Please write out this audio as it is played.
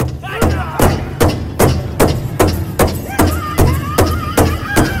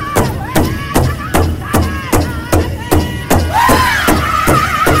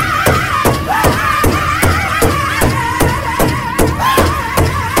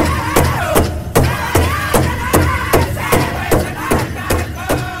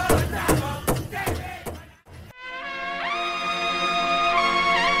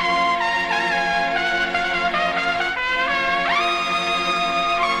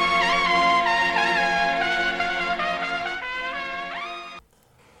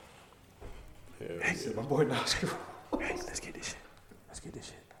boy Nostril. Hey, let's get this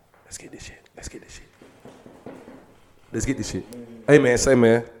shit. Hey, man, say,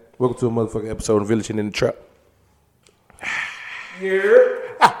 man. Welcome to a motherfucking episode of Village and in the Trap. Yeah.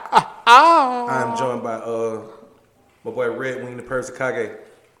 I'm joined by my boy Red Wing, the Persian Kage,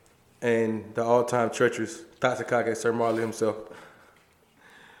 and the all-time treacherous Toxic Kage, Sir Marley himself.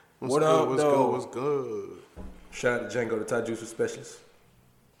 What's good? What's good? Shout out to Django, the Thai Juicer Specialist.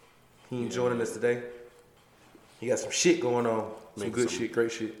 He ain't joining us today. He got some shit going on. Some good shit,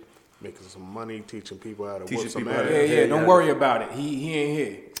 great shit. Making some money, teaching people how to Teaching whoop some people how ass. to- Yeah. Don't worry about it. He ain't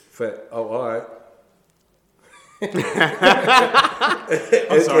here. Fact. Oh, all right. I'm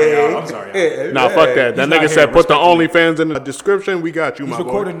sorry, y'all. Nah, fuck that. That He's not nigga said here. put the Respect me. OnlyFans in the description. We got you, He's my boy.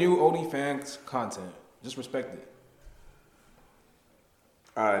 recording new OnlyFans content. Just respect it.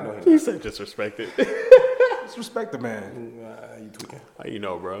 All right, no, He said just respect it. Just respect the man. you tweaking. How you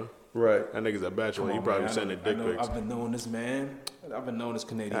know, bro? Right. That nigga's a bachelor. Come He on, probably man. sending I dick know- pics. I've been knowing this man. I've been knowing this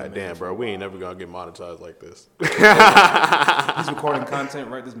Canadian God man. damn, bro. We ain't never gonna get monetized like this. He's recording content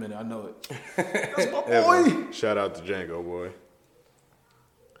right this minute. I know it. That's my boy. Shout out to Django, boy.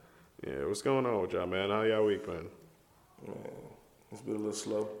 Yeah, what's going on with y'all, man? How y'all week been? It's been a little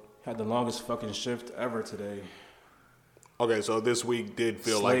slow. Had the longest fucking shift ever today. Okay, so this week did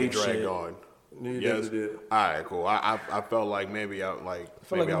feel like it Slave dragged shit. on. You Yes. did. All right, cool. I felt like maybe I I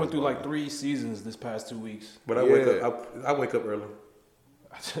feel like we went through was like 3 seasons this past 2 weeks. But I wake up. I wake up early.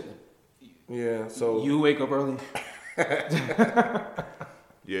 Yeah. So You wake up early?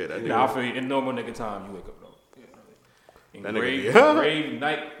 Yeah, that nigga. Nah, I feel you. In normal nigga time, you wake up though. In That nigga grave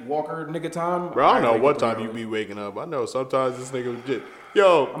night walker nigga time. Bro, I don't know wake what up time early. you be waking up. I know sometimes this nigga legit.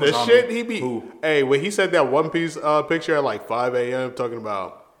 Yo, I'm the a zombie. shit he be. Who? Hey, when he said that One Piece picture at like 5 a.m. talking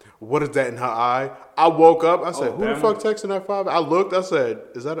about what is that in her eye? I woke up. I said, who the Bama. fuck texting at 5? I looked. I said,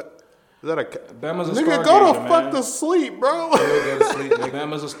 is that a Bama's a nigga? Go stargazer, to man. fuck to sleep, bro. go to sleep, nigga.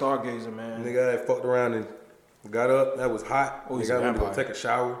 Bama's a stargazer, man. Nigga, I fucked around and got up. That was hot. Oh, he's Nigga, a I went to go vampire. take a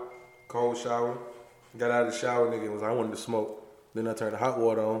shower, cold shower. Got out of the shower, nigga. It was I wanted to smoke. Then I turned the hot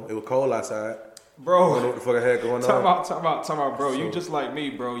water on. It was cold outside. I don't know Bro, what the fuck I had going talk on. about, bro. You So- just like me,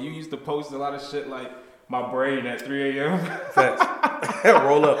 bro. You used to post a lot of shit like my brain at 3 a.m. Facts.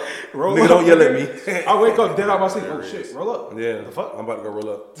 Roll up. Roll Nigga, up, don't yell at me. I wake up dead out my sleep. Oh shit, roll up. Yeah, The fuck? I'm about to go roll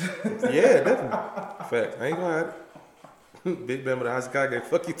up. Yeah, definitely. Fact. I ain't gonna hide it. Big Ben with the Hazakage.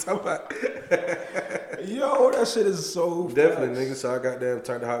 Fuck you talking about? Yo, that shit is so Definitely, facts. nigga. So I got down,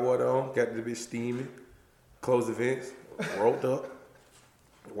 turned the hot water on, got the bitch steaming, closed the vents, rolled up,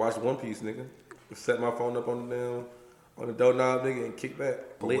 watched One Piece, nigga. Set my phone up on the doorknob, nigga, and kick back.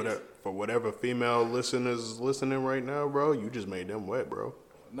 For whatever female listeners listening right now, bro, you just made them wet, bro.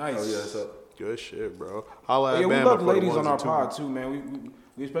 Nice. Oh yeah, what's up? Good shit, bro. Holla at Yeah, we Bama love for the ladies ones on our and twos. pod too, man.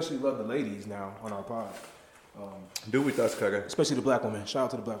 We especially love the ladies now on our pod. Do we thought Kage? Especially the black women. Shout out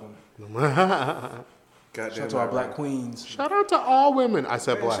to the black women. Goddamn. Shout out to our black queens. Shout out to all women. I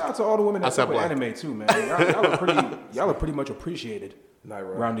said Man, black. shout out to all the women I that said fuck with black. anime too, man. Y'all are pretty much appreciated Night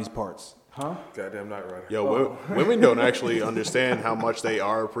Rider. around these parts, huh? Goddamn Night Rider. Yo, women don't actually understand how much they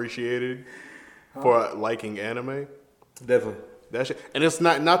are appreciated for liking anime. Definitely. That shit, and it's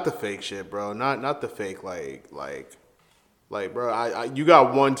not the fake shit, bro. Not the fake like, bro. I you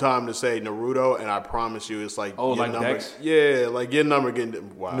got one time to say Naruto, and I promise you, it's like Oh, your like number, Dex? Yeah, like your number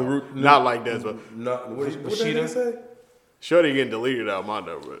getting wow. Not like Dex, but What did Bushido? he say? Shorty getting deleted out my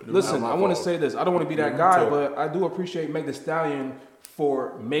number. Listen, Not my I want to fault. say this. I don't want to be that guy, but I do appreciate Meg Thee Stallion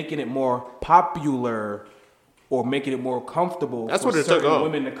for making it more popular or making it more comfortable That's for what it took certain up.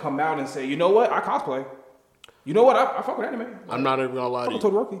 women to come out and say, you know what, I cosplay. You know what, I fuck with anime. I'm not even gonna lie to you.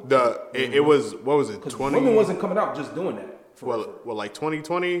 Fuck with Todoroki. It was what was it? Because 20. women wasn't coming out just doing that. Well, like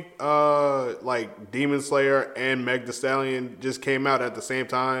 2020, like Demon Slayer and Meg Thee Stallion just came out at the same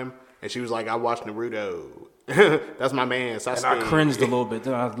time, and she was like, "I watched Naruto. That's my man." Sasuke. And I cringed a little bit.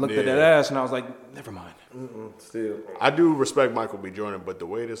 Then I looked at that Yeah. ass and I was like, never mind. Still. I do respect Michael B. Jordan, but the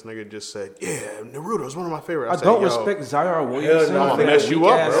way this nigga just said, "Yeah, Naruto is one of my favorites," I said, don't "Yo, respect Zion Williamson. no, for I'ma that mess you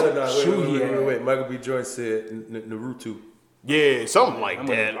up, weak-ass bro. No, shoe he had. wait. Michael B. Jordan said Naruto. Yeah, something like I'm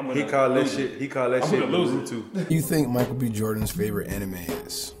that." gonna He called that lose shit. it. He called that I'm shit gonna lose Naruto. You think Michael B. Jordan's favorite anime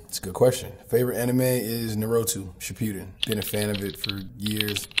is? It's a good question. Favorite anime is Naruto Shippuden. Been a fan of it for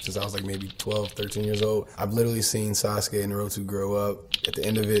years, since I was like maybe 12, 13 years old. I've literally seen Sasuke and Naruto grow up. At the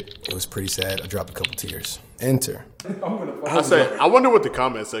end of it, it was pretty sad. I dropped a couple tears. Enter. I said, I wonder what the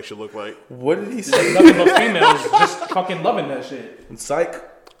comment section looked like. What did he say? Nothing but females just fucking loving that shit. Psych.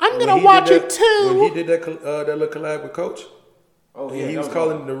 I'm When gonna he watch did it that- too. When he did that little collab with Coach, Oh and yeah, he that was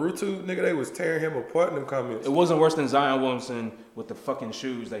calling Naruto, nigga, they was tearing him apart in them comments. It wasn't worse than Zion Williamson with the fucking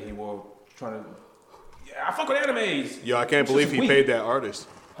shoes that he wore, trying to. I fuck with animes. Yo, I can't believe he paid that artist.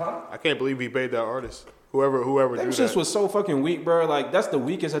 Huh? I can't believe he paid that artist. Whoever That drew shit that. was so fucking weak, bro. Like that's the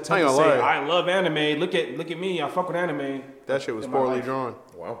weakest attempt to gonna say lie. I love anime. Look at me. I fuck with anime. That shit was in my poorly life. drawn.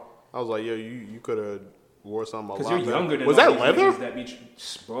 Wow. I was like, yo, you could have wore something a lot Because you're better. younger than Was all that these leather? niggas That be,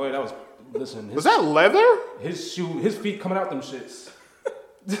 boy, that was. Listen, his, Was that leather? his feet coming out them shits.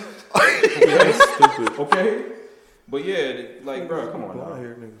 Stupid. Okay, but yeah, like bro, come on, Out now.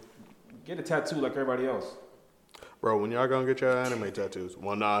 here, nigga. Get a tattoo like everybody else. Bro, when y'all gonna get your anime tattoos?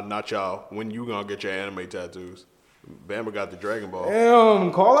 Well, nah, not y'all. When you gonna get your anime tattoos? Bama got the Dragon Ball.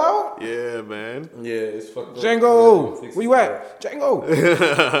 Damn, call out. Yeah, man. Yeah, it's fucked up. Django, Fix where you it. at?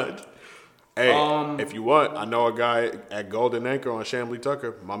 Django. Hey, if you want, I know a guy at Golden Anchor on Chamblee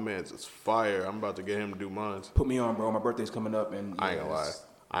Tucker. My man's is fire. I'm about to get him to do mine. Put me on, bro. My birthday's coming up, and I ain't gonna lie.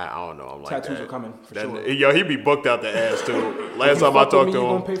 I don't know. I'm like Tattoos that. are coming, for That- sure. Yo, he be booked out the ass too. Last time I talked to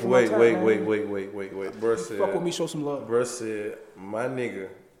him, Wait. Bruh Fuck with me, said, show some love. bruh said, my nigga,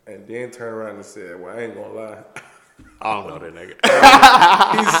 and then turned around and said, well, I ain't gonna lie. I don't know that nigga.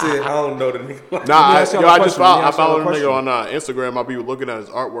 He said, I don't know the nigga. Nah, me ask y'all a I just question. Let me I ask y'all follow a the nigga question. on Instagram. I be looking at his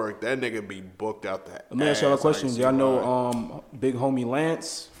artwork. That nigga be booked out that. Let me ask y'all a ass. question. I ain't Y'all seen know mine. big homie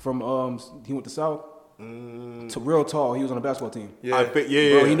Lance from he went to South? To real tall. He was on the basketball team. Yeah. I fit,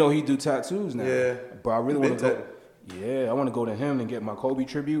 yeah, Bro, yeah. he know he do tattoos now. Yeah. But I really want Been to go. Yeah, I want to go to him and get my Kobe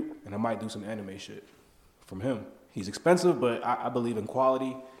tribute, and I might do some anime shit from him. He's expensive, but I believe in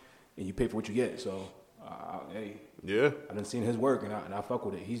quality, and you pay for what you get. So, hey, Yeah. I done seen his work, and I fuck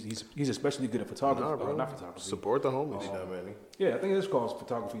with it. He's especially good at photography. Nah, bro. Not photography. Support the homies. Yeah, I think it's called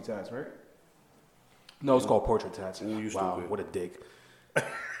photography tats, right? No, it's called portrait tats. Ooh, you Wow, stupid. what a dick.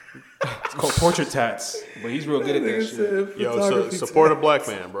 It's called portrait tats, but he's real good at that shit. Yo, support a black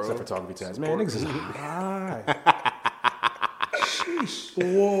man, bro. Photography tats, man. Niggas is high.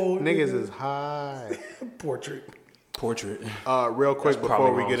 Whoa, Niggas is high. portrait. Portrait. Real quick That's before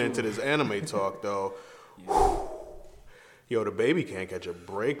probably we wrong, get too. into this anime talk, though. Yo, the baby can't catch a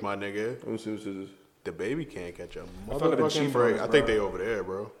break, my nigga. Let me see what's this. The baby can't catch a fuck with the motherfucking cheap break. ones, I think bro. they over there,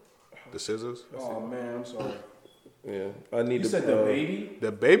 bro. The scissors. Oh man, I'm sorry. Yeah, I need You to. said the baby?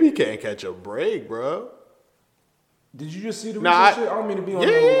 The baby can't catch a break, bro. Did you just see the Nah, recent shit? I don't mean to be on Yeah,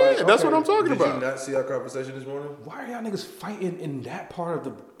 no, like, that's okay. what I'm talking Did you about. not see our conversation this morning? Why are y'all niggas fighting in that part of the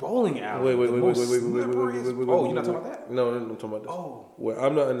bowling alley? Wait. The most slipperiest- Oh, you're not talking about that? No, I'm talking about this. Oh. Well,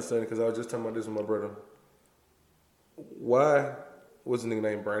 I'm not understanding because I was just talking about this with my brother. Why? What's the nigga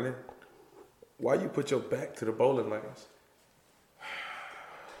named Brandon? Why you put your back to the bowling lanes?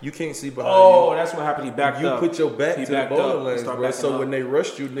 You can't see behind Oh, that's what happened. He backed you. You up. put your back He to the backed bowling up and lanes, started bro. backing So up. when they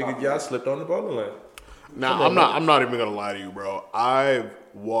rushed you, nigga, y'all slipped on the bowling lane. Nah, I'm not even gonna lie to you, bro. I've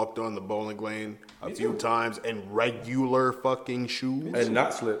walked on the bowling lane a few times in regular fucking shoes And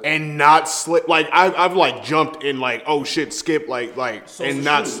not slip. and not slip. Like I've like jumped in like oh shit, skip like So and the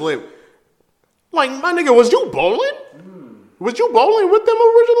not shoes. slip. Like my nigga, was you bowling? Was you bowling with them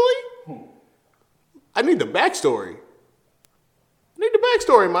originally? I need the backstory.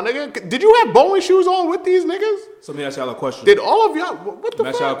 My nigga. Did you have bowling shoes on with these niggas? So let me ask y'all a question. Did all of y'all? What the Let me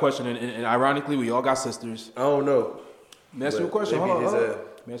ask y'all a fuck? question, and ironically, we all got sisters. I don't know. Let me ask you a But question. they Hold beat on. his ass.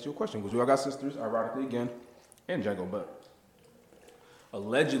 Let me ask you a question, because we all got sisters, ironically again, and Django, but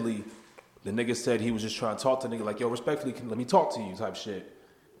allegedly, the nigga said he was just trying to talk to the nigga like, yo, respectfully, let me talk to you type shit.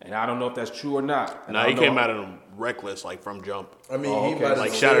 And I don't know if that's true or not. And Nah, I he don't came know- out of them reckless, like from jump. I mean, Oh, he okay. might have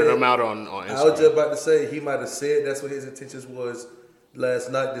Like said, shouted them out on I was Instagram. just about to say he might have said that's what his intentions was last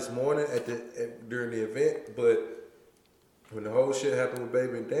night, this morning during the event. But when the whole shit happened with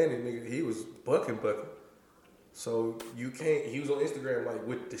Baby and Danny, nigga, he was bucking. So you can't. He was on Instagram like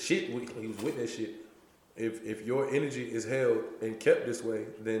with the shit. He was with that shit. If your energy is held and kept this way,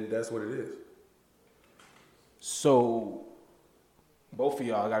 then that's what it is. So, both of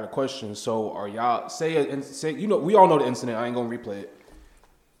y'all got a question. So, are y'all say you know we all know the incident. I ain't gonna replay it.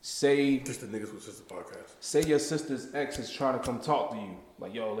 Say Just the niggas was just a podcast. say your sister's ex is trying to come talk to you.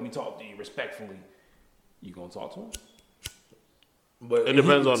 Like, yo, let me talk to you respectfully. You gonna talk to him? But It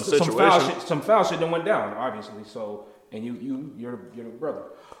depends on the situation. Some foul shit that went down, obviously. So, and you're the brother.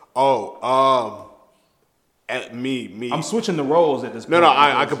 At me. I'm switching the roles at this No, point. no,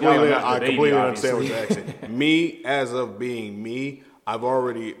 I because y'all completely, are not the I baby, completely understand what obviously. you're asking. Me, as of being me, I've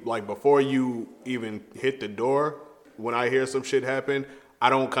already like before you even hit the door. When I hear some shit happen, I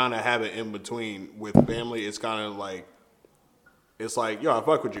don't kind of have it in between with family. It's kind of like, it's like, yo, I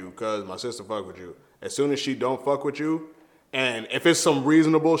fuck with you because my sister fuck with you. As soon as she don't fuck with you, and if it's some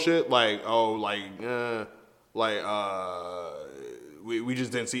reasonable shit like, oh, we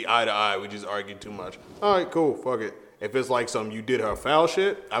just didn't see eye to eye. We just argued too much. All right, cool. Fuck it. If it's like some you did her foul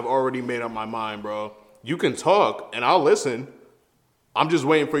shit, I've already made up my mind, bro. You can talk, and I'll listen. I'm just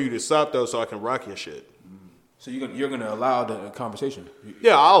waiting for you to stop, though, so I can rock your shit. So you're gonna allow the conversation?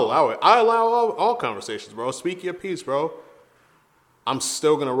 Yeah, I'll allow it. I allow all conversations, bro. Speak your piece, bro. I'm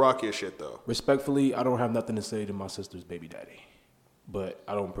still gonna rock your shit, though. Respectfully, I don't have nothing to say to my sister's baby daddy, but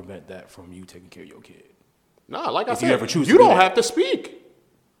I don't prevent that from you taking care of your kid. Nah, like I If said, you ever choose you to do don't that. have to speak.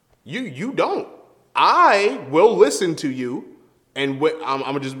 You don't. I will listen to you, and I'm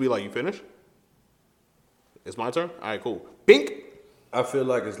gonna just be like, you finished? It's my turn? All right, cool. Bink. I feel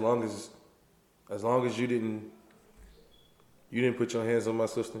like as long as you didn't put your hands on my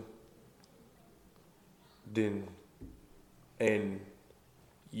sister, then and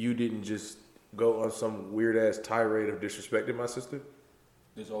you didn't just go on some weird ass tirade of disrespecting my sister,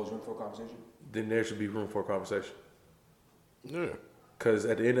 There's always room for a conversation. then there should be room for a conversation. Yeah. Because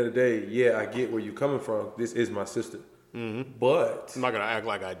at the end of the day, yeah, I get where you're coming from. This is my sister. But I'm not gonna act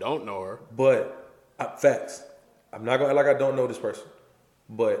like I don't know her. facts. I'm not gonna act like I don't know this person.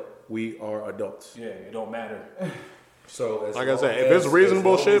 But we are adults. Yeah, it don't matter. So as Like I long said, if as- it's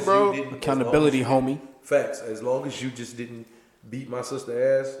reasonable as long shit, as bro, you didn't- Accountability, as long as homie. Facts. As long as you just didn't beat my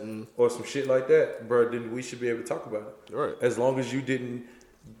sister ass or some shit like that, bro, then we should be able to talk about it. Right. As long as you didn't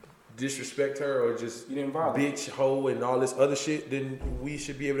disrespect her or just You didn't violate. bitch, hoe, and all this other shit, then we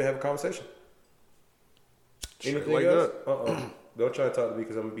should be able to have a conversation. Straight Anything like else? Don't try to talk to me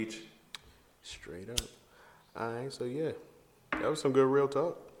because I'm gonna beat you. Straight up. All right, so yeah, that was some good real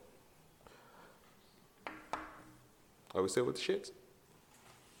talk. Are we still with the shits?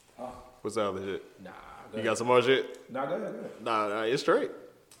 What's the other shit? Nah, You got some more shit? Nah, go ahead. Nah, it's straight.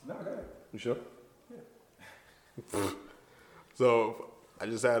 Nah, go ahead. You sure? So I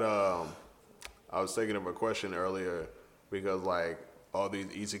just had I was thinking of a question earlier because like all these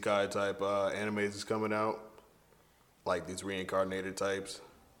isekai type animes is coming out, like these reincarnated types,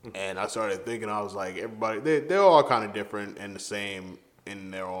 and I started thinking, I was like, everybody they're all kind of different and the same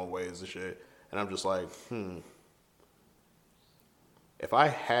in their own ways and shit, and I'm just like, if I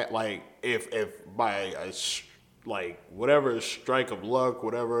had like if by like whatever strike of luck,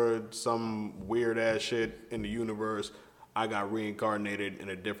 whatever some weird ass shit in the universe, I got reincarnated in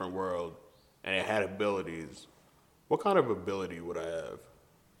a different world and it had abilities, what kind of ability would I have?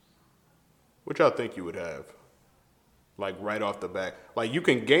 What y'all think you would have? Like right off the bat. Like you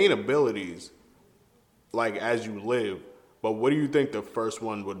can gain abilities like as you live, but what do you think the first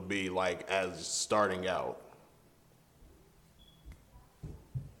one would be like as starting out?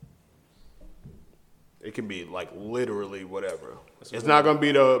 It can be like literally whatever. It's not gonna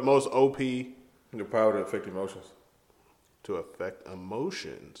be the most OP The power to affect emotions. to affect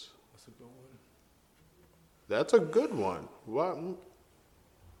emotions. That's a good one.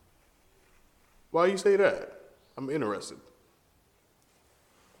 Why you say that? I'm interested.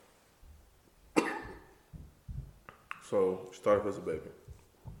 So start off as a baby.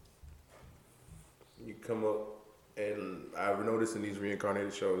 You come up, and I've noticed in these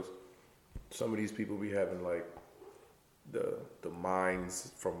reincarnated shows, some of these people be having like the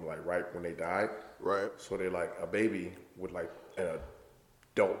minds from like right when they died. Right. So they're like a baby with like an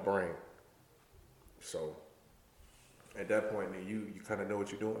adult brain. So at that point, then you kind of know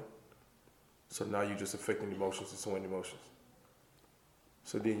what you're doing. So now you're just affecting emotions and swaying emotions.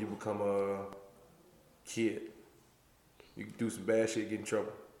 So then you become a kid. You do some bad shit, get in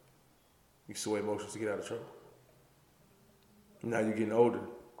trouble. You sway emotions to get out of trouble. Now you're getting older.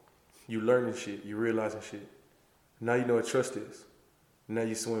 You learning shit. You realizing shit. Now you know what trust is. Now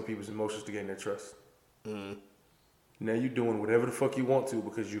you swaying people's emotions to gain their trust. Now you doing whatever the fuck you want to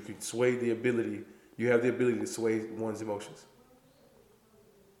because you can sway the ability. You have the ability to sway one's emotions.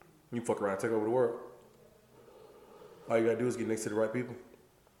 You fuck around, take over the world. All you gotta do is get next to the right people,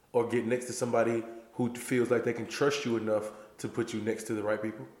 or get next to somebody who feels like they can trust you enough to put you next to the right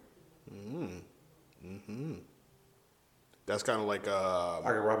people. That's kind of like I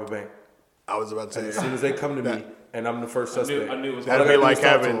can rob a bank. I was about to And as say. soon as they come to me and I'm the first suspect, I knew it was all I That'd be gotta do like is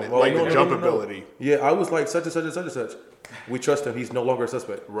talk to having him. like no, the no, jump no, no. ability. Yeah, I was like such and such and such and such. We trust him. He's no longer a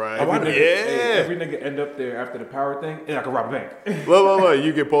suspect. Right. Oh, I know. Every nigga end up there after the power thing, and I can rob a bank. Look,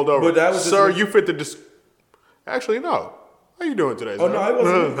 you get pulled over. But that was just Sir, an- you fit the Actually, no. How you doing today, Oh sir? no, I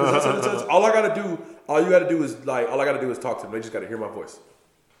wasn't. 'Cause I said such. All I gotta do is talk to them. They just gotta hear my voice.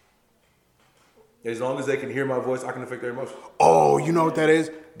 As long as they can hear my voice, I can affect their emotions. Oh, you know what that is?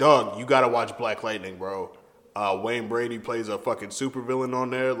 Dog, you gotta watch Black Lightning, bro. Wayne Brady plays a fucking supervillain on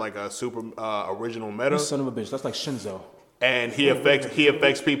there, like a super original meta. Son of a bitch, that's like Shinzo. And he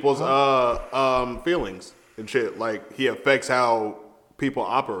affects people's feelings and shit. Like he affects how people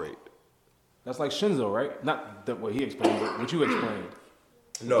operate. That's like Shinzo, right? Not the way he explained, but what you explained.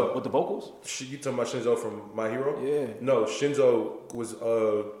 No. With the vocals? You talking about Shinzo from My Hero? Yeah. No, Shinzo was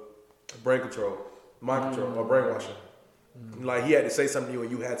brain control, mind control, or brainwashing. Like he had to say something to you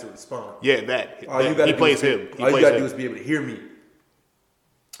and you had to respond. Yeah, that. All you That- gotta he do plays is him. All you gotta do is be able to hear me.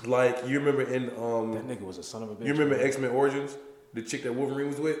 Like you remember in That nigga was a son of a bitch. you remember X-Men Origins, the chick that Wolverine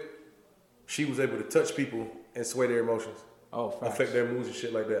was with, she was able to touch people and sway their emotions, Oh, facts. affect their moods and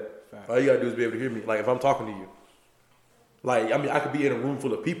shit like that. Facts. All you gotta do is be able to hear me. Like if I'm talking to you, like I mean I could be in a room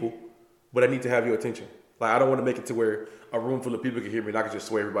full of people, but I need to have your attention. Like I don't want to make it to where a room full of people can hear me and I can just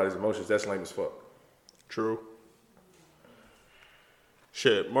sway everybody's emotions. That's lame as fuck. True.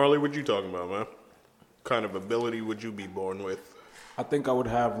 Shit, Marley, what you talking about, man? Kind of ability would you be born with? I think I would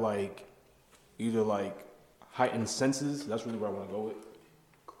have like either like heightened senses. That's really where I want to go with.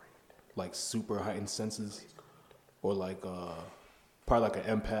 Like super heightened senses, or like probably like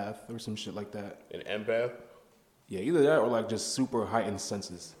an empath or some shit like that. An empath? Yeah, either that or like just super heightened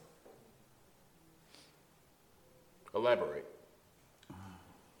senses. Elaborate.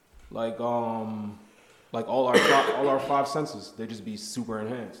 Like all our five senses, they just be super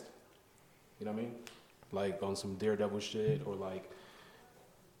enhanced. You know what I mean? Like on some Daredevil shit, or like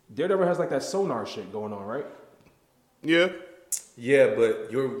Daredevil has like that sonar shit going on, right? Yeah. Yeah, but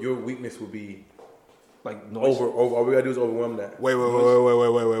your weakness would be Like noise. over. All we gotta do is overwhelm that. Wait,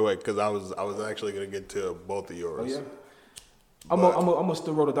 because I was actually gonna get to both of yours. Oh yeah. I'm gonna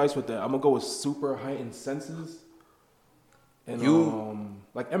still roll the dice with that. I'm gonna go with super heightened senses. And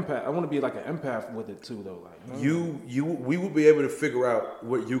like empath. I want to be like an empath with it too, though. Like We would be able to figure out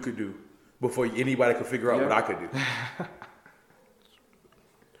what you could do before anybody could figure out Yeah. what I could do.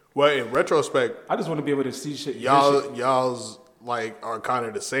 Well, in retrospect, I just want to be able to see shit. y'all's like are kind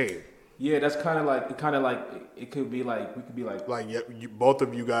of the same. Yeah, that's kind of like it could be like we could be like Like both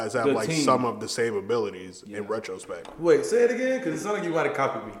of you guys have Good like team. some of the same abilities in retrospect. Wait, say it again, because it sounds like you might have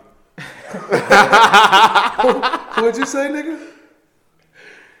copied me. What'd you say, nigga?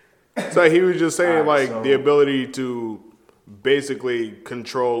 So he was just saying Alright, like so- the ability to basically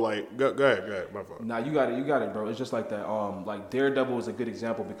control like go ahead, my fault. Nah, you got it, bro. It's just like that. Like Daredevil is a good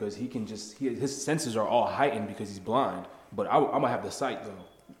example because his senses are all heightened because he's blind. But I'm gonna have the sight though,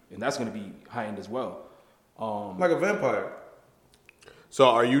 and that's gonna be heightened as well. Like a vampire. So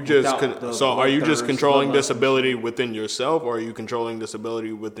are you just Without the are you just bloodthirst, controlling bloodlust this and ability within yourself, or are you controlling this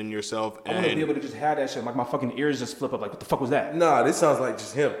ability within yourself? I want to be And able to just have that shit. Like my fucking ears just flip up. Like what the fuck was that? Nah, this sounds like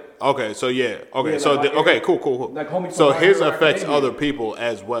just him. okay, so yeah, okay, Yeah, so like my okay, ear- cool. like homie So from My his Hero affects Academia. other people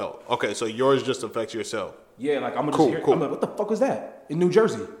as well. Okay, so yours just affects yourself. Yeah, like I'm gonna Cool, just hear. cool. I'm like, what the fuck was that in New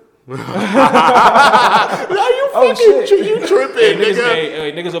Jersey? Are you Oh, fucking shit. you tripping, Hey, niggas, nigga?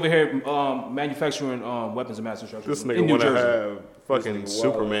 hey, niggas over here manufacturing weapons of mass destruction. This in nigga New want to Jersey. have fucking nigga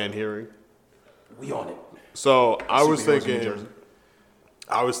Superman hearing. We on it. So I was Superheroes in New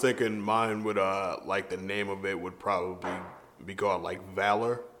Jersey. thinking mine would like the name of it would probably be called like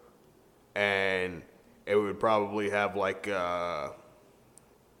Valor, and it would probably have like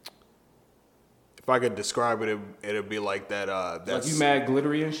if I could describe it, it'd be like that. Like That's you mad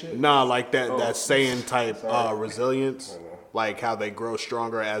glittery and shit. nah, like that Saiyan type resilience, like how they grow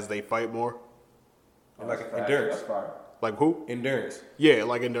stronger as they fight more. Like endurance. That's fire. Like who? Endurance. Yeah,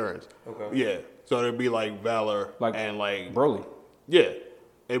 like endurance. Okay. Yeah, so it'd be like Valor, Like and like Broly. yeah,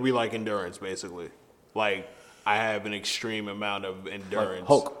 it'd be like endurance basically. Like I have an extreme amount of endurance.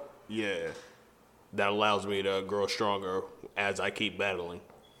 Hulk. Yeah, that allows me to grow stronger as I keep battling.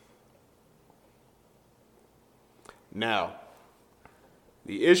 Now,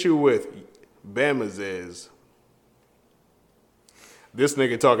 the issue with Bama's is this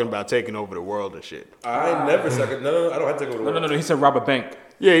nigga talking about taking over the world and shit. I ain't never second. No, I don't have to take over the world. No. He said rob a bank.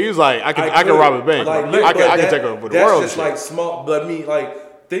 Yeah, he was like, I can could. rob a bank. Like, I but can take over the that's world. That's just and shit. like small. But I mean,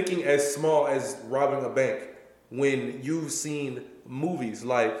 like thinking as small as robbing a bank when you've seen movies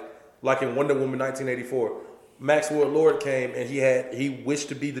like in Wonder Woman 1984, Maxwell Lord came and he wished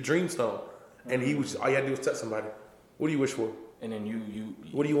to be the Dreamstone, and he was all you had to do was touch somebody. What do you wish for? And then you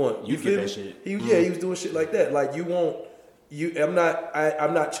What do you want? You feel get me? that shit. He was doing shit like that. Like you won't. I'm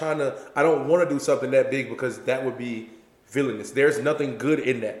not trying to. I don't want to do something that big because that would be villainous. There's nothing good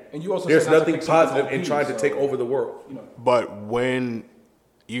in that. And you also there's said not to nothing pick something positive OP, in trying to so, take over the world. you know. But when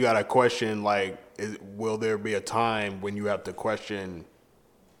you got to question, like, will there be a time when you have to question,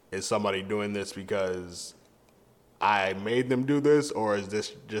 is somebody doing this because I made them do this, or is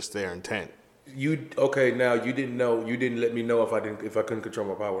this just their intent? Now you didn't know. You didn't let me know if I couldn't control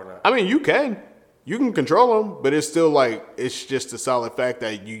my power or not. I mean, you can control them, but it's still like, it's just a solid fact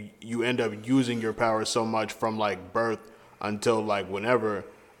that you end up using your power so much from like birth until like whenever,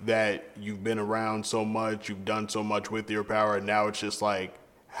 that you've been around so much, you've done so much with your power, and now it's just like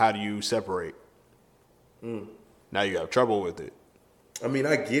how do you separate? Now you have trouble with it. I mean,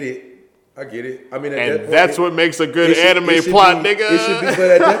 I get it. I mean, at And that point, that's what makes a good it should- anime it should plot, be- nigga. It should be, but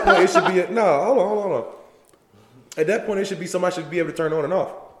at that point, it should be no. Hold on. At that point, it should be somebody should be able to turn on and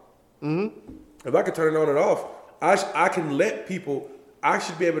off. Mm-hmm. If I can turn it on and off, I can let people. I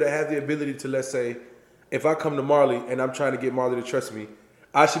should be able to have the ability to, let's say, if I come to Marley and I'm trying to get Marley to trust me,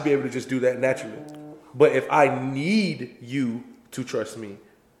 I should be able to just do that naturally. But if I need you to trust me,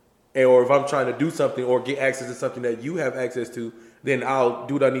 or if I'm trying to do something or get access to something that you have access to, then I'll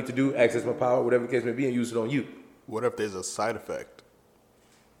do what I need to do, access my power, whatever the case may be, and use it on you. What if there's a side effect?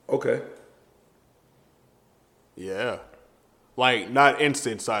 Okay. Yeah. Like, not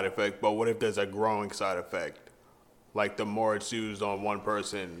instant side effect, but what if there's a growing side effect? Like, the more it's used on one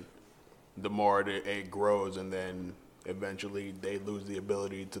person, the more it grows, and then eventually they lose the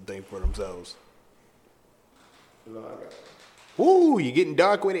ability to think for themselves. No, I got it. Ooh, you getting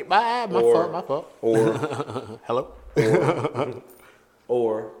dark with it. Bye. My fault. Or, Hello?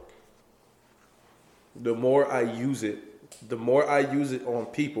 or the more I use it on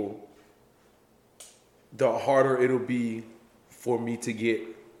people, the harder it'll be for me to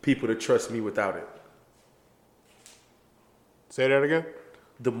get people to trust me without it. Say that again?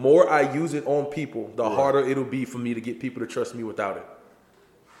 The more I use it on people, the harder it'll be for me to get people to trust me without it.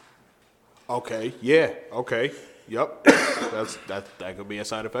 Okay. Yeah. Okay. Yep. that could be a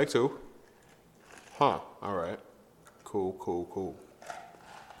side effect too. Huh. All right. Cool.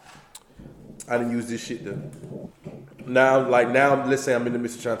 I didn't use this shit though. Now, let's say I'm in the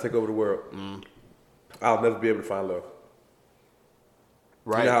midst of trying to take over the world. I'll never be able to find love.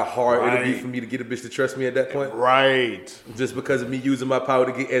 Right. You know how hard it'll be for me to get a bitch to trust me at that point? Right. Just because of me using my power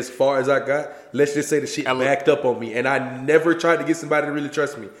to get as far as I got. Let's just say the shit backed up on me. And I never tried to get somebody to really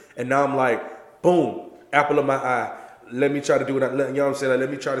trust me. And now I'm like, boom, apple of my eye. Let me try to do it. You know what I'm saying? Like,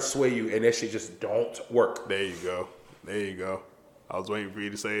 let me try to sway you. And that shit just don't work. There you go. I was waiting for you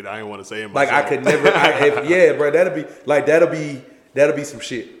to say it. I didn't want to say it Like, myself. I could never. Yeah, bro. That'll be some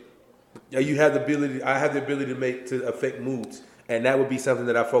shit. Yeah, you have the ability. I have the ability to affect moods. And that would be something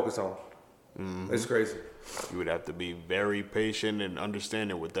that I focus on. Mm-hmm. It's crazy. You would have to be very patient and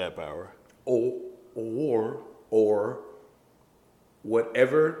understanding with that power. Or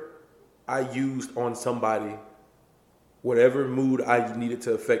whatever I used on somebody, whatever mood I needed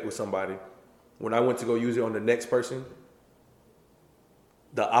to affect with somebody, when I went to go use it on the next person,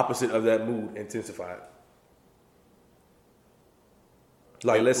 the opposite of that mood intensified.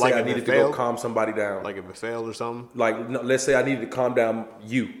 Like, let's say I needed to go calm somebody down. Like if it failed or something? Like, no, let's say I needed to calm down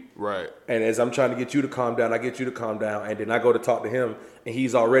you. Right. And as I'm trying to get you to calm down, I get you to calm down. And then I go to talk to him, and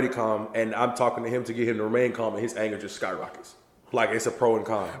he's already calm. And I'm talking to him to get him to remain calm, and his anger just skyrockets. Like, it's a pro and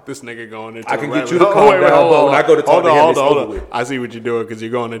con. This nigga going into I can get you to calm down, but when I go to talk to him, it's over with. I see what you're doing because you're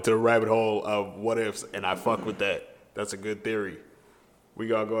going into the rabbit hole of what ifs, and I fuck with that. That's a good theory. We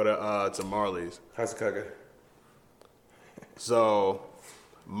gotta go to Marley's. Hasakaga. So,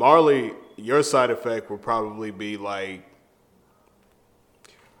 Marley, your side effect would probably be like,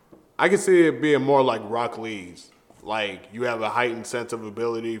 I can see it being more like Rock Lee's. Like, you have a heightened sense of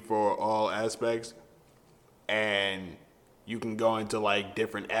ability for all aspects, and you can go into like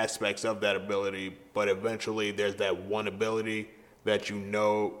different aspects of that ability, but eventually there's that one ability that you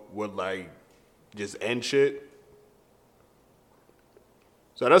know would like just end shit.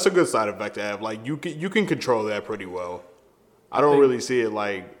 So that's a good side effect to have. Like, you can control that pretty well. I don't really see it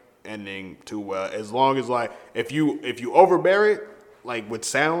like ending too well. As long as like if you overbear it, like with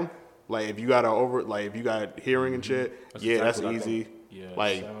sound, like if you got hearing and shit, that's easy. Yeah,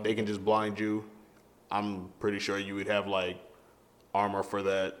 like sound. they can just blind you. I'm pretty sure you would have like armor for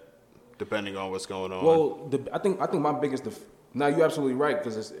that, depending on what's going on. Well, I think my biggest. Now you're absolutely right,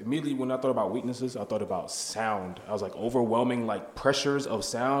 because immediately when I thought about weaknesses, I thought about sound. I was like overwhelming, like pressures of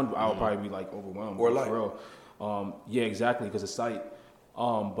sound. I would probably be like overwhelmed. Or for light. real. Yeah, exactly, because of sight.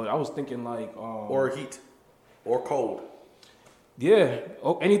 But I was thinking like Or heat. Or cold. yeah,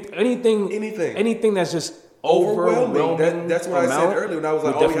 anything that's just overwhelming. That's what I said earlier when I was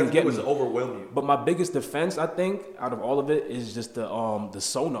like, all you have to do is me. overwhelm you. But my biggest defense, I think, out of all of it, is just the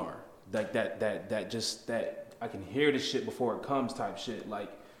sonar. Like that I can hear the shit before it comes type shit.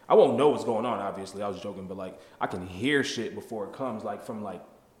 Like, I won't know what's going on, obviously. I was joking, but like I can hear shit before it comes, like from like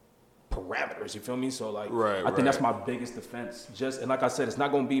parameters, you feel me? So like I think that's my biggest defense. And like I said, it's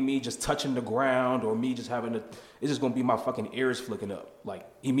not gonna be me just touching the ground or me just having it's just gonna be my fucking ears flicking up, like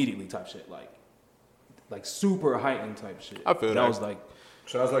immediately type shit. Like super heightened type shit. I feel that. That was like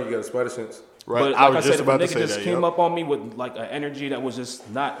Sounds like you got a spider sense. Right. But I like was I just said, about if a to nigga say just that, came yup. up on me with like an energy that was just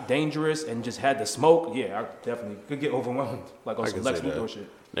not dangerous and just had the smoke, yeah, I definitely could get overwhelmed. Like on I some can Lex say that. Luthor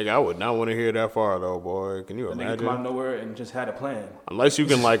shit. Nigga, I would not want to hear that far though, boy. Can you The nigga come out of imagine? nowhere and just had a plan. Unless you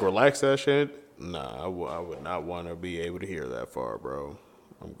can like relax that shit. Nah, I would not want to be able to hear that far, bro.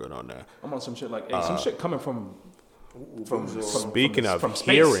 I'm good on that. I'm on some shit like, hey, some shit coming from Speaking of from space.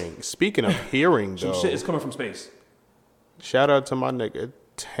 hearing Some though, shit is coming from space. shout out to my nigga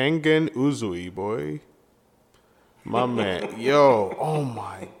Tengen Uzui, boy. My man, yo, oh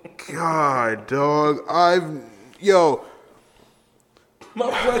my god, dog.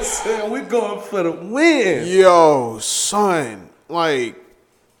 My boy said we going for the win. Yo, son, like,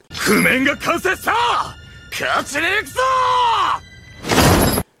 譜面が完成した勝ちに行くぞ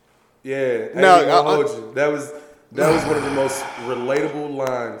Yeah, I No, ain't gonna hold you. That was one of the most relatable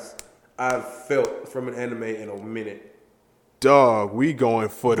lines I've felt from an anime in a minute. dog, we going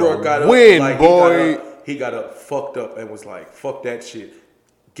for Bro the got up, win, like, boy. He got up, fucked up, and was like, "Fuck that shit.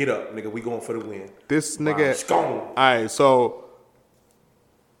 Get up, nigga. We going for the win." This nigga. It's gone. All right, so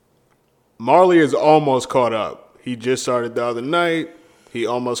Marley is almost caught up. He just started the other night. He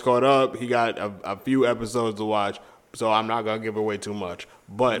almost caught up. He got a few episodes to watch, so I'm not gonna give away too much.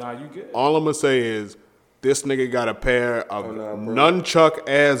 But Nah, you good. all I'm gonna say is this nigga got a pair of nah, bro. nunchuck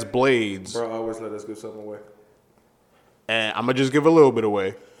ass blades, Bro, always let us give something away. and I'm gonna just give a little bit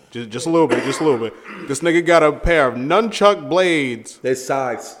away, just a little bit, just a little bit. This nigga got a pair of nunchuck blades. Their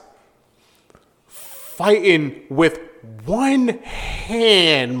size. Fighting with one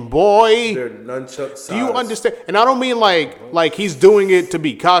hand, boy. They're nunchuck size. Do you understand? And I don't mean like he's doing it to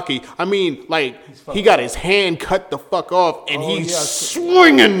be cocky. I mean like he got his hand cut the fuck off and he's yeah.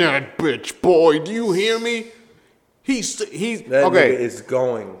 swinging that bitch, boy. Do you hear me? He's That okay. nigga is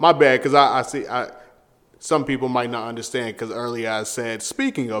going. My bad, because I see some people might not understand because earlier I said,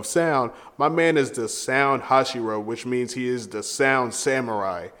 speaking of sound, my man is the sound Hashira, which means he is the sound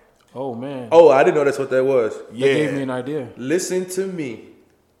samurai. Oh man. Oh, I didn't know that's what that was. That Yeah. gave me an idea. Listen to me.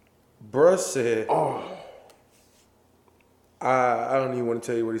 Bruh said, I don't even want to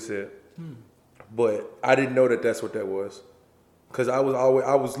tell you what he said. But I didn't know that that's what that was. Because I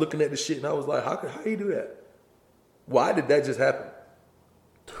was looking at the shit and I was like, how you do that? Why did that just happen?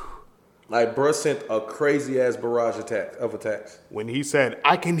 Like, bruh sent a crazy ass barrage of attacks. When he said,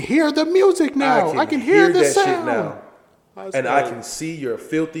 I can hear the music now. I can hear the that sound. shit now. was And I like- can see your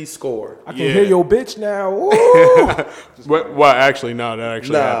filthy score. I can Yeah. hear your bitch now. Ooh. Well, actually, no, that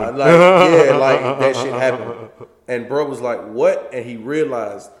actually Nah, happened. like, yeah, like that shit happened. And bro was like, what? And he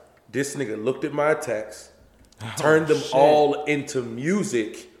realized this nigga looked at my attacks, turned them all into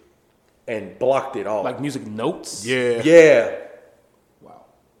music, and blocked it all. Like music notes. Yeah. yeah. Wow.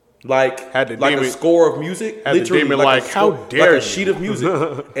 Like, Had the like demon- a score of music. had the Literally, demon like, like, a "How score- dare like a you?" sheet of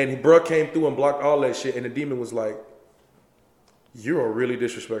music. And bro came through and blocked all that shit. And the demon was like, you are really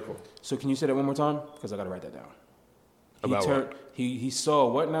disrespectful. So can you say that one more time? Because I gotta write that down. About what? He saw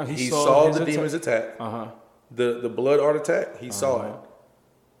what now? He saw his the attack. demon's attack. Uh-huh. The blood art attack, he saw it.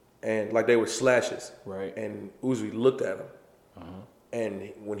 And like they were slashes. Right. And Uzui looked at him.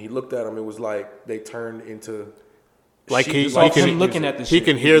 And when he looked at him, it was like they turned into Like he saw can him looking at the he shit.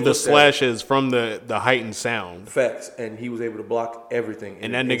 can hear the looked at it. slashes from the heightened sound. facts, and he was able to block everything.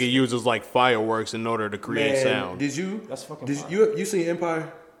 And that nigga uses like fireworks in order to create sound. Did you? That's fucking Did fire. you seen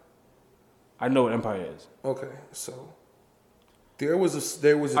Empire? I know what Empire is. Okay, so there was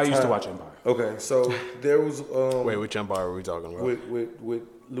a I used to time- watch Empire. Okay, so there was Wait, which empire are we talking about? with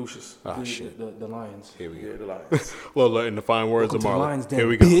Lucius. Ah, The- shit. The Lions. Here we Yeah, go. the Lions. Well, in the fine words Welcome of to the Marlon. Lions Den, Here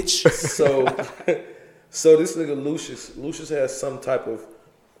we go. bitch. So this nigga Lucius has some type of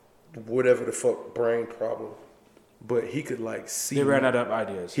whatever the fuck brain problem, but he could like see. They ran out of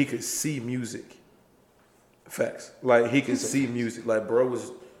ideas. He could see music. Facts. Like he could see music. Like bro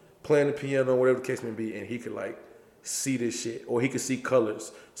was playing the piano, whatever the case may be, and he could like see this shit, or he could see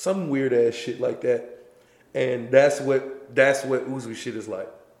colors, some weird ass shit like that. And that's what Uzui shit is like.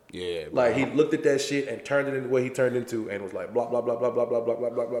 Yeah. Like he looked at that shit and turned it into what he turned into, and was like blah blah blah blah blah blah blah blah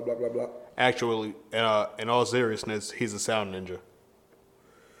blah blah blah blah blah. Actually, in all seriousness, he's a sound ninja.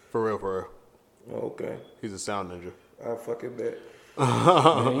 For real, for real. Okay, He's a sound ninja. I fucking bet.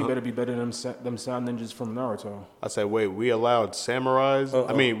 Man, you better be better than them sound ninjas from Naruto. I said, wait, we allowed samurais?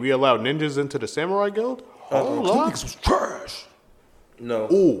 I mean, we allowed ninjas into the samurai guild? Hold up. was trash. No.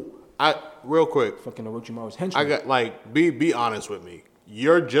 Ooh, real quick, Fucking Orochimaru's henchman. I got like be honest with me.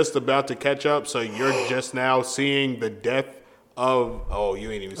 You're just about to catch up, so you're just now seeing the death of. Oh,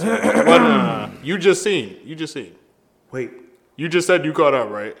 you ain't even seen it. Well, no. You just seen. Wait. You just said you caught up,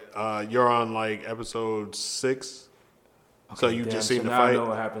 right? You're on like episode 6. So you Damn, just seen so the now fight? I know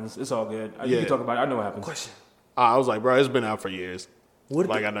what happens. It's all good. You Yeah. can talk about it. I know what happens. Question. I was like, bro, it's been out for years. What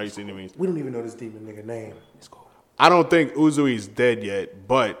Like the- I know you seen the memes. We don't even know this demon nigga name. I don't think Uzui's dead yet,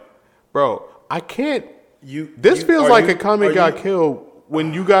 but bro, I can't. This You- feels are like you- a Kami are got you- killed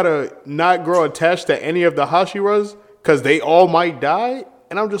when you gotta not grow attached to any of the Hashiras because they all might die,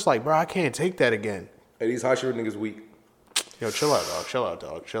 and I'm just like, bro, I can't take that again. Hey, these Hashira niggas weak. Yo, chill out, dog. Chill out,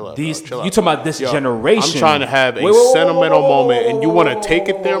 dog. Chill out. These dog. Chill you out. talking about this Yo, generation? I'm trying to have a Wait, whoa, whoa, whoa, sentimental whoa, whoa, moment, and you whoa, want to whoa, take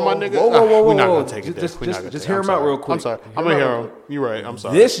it there, my nigga? whoa, whoa, whoa, We're not whoa. gonna take it there. Just- We're not just- gonna just take hear it. him I'm out sorry. real quick. I'm sorry. Hear I'm him gonna out hear real him. quick. You're right. I'm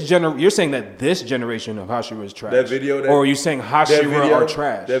sorry. You're saying that this generation of Hashira is trash. That video that- or are you saying Hashira are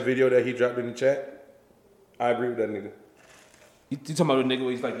trash? That video that he dropped in the chat. I agree with that nigga. You talking about a nigga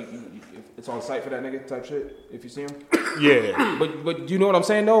where he's like, it's on site for that nigga type shit, if you see him? Yeah. But you know what I'm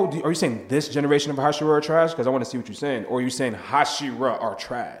saying, though? Are you saying this generation of Hashira are trash? Because I want to see what you're saying. Or are you saying Hashira are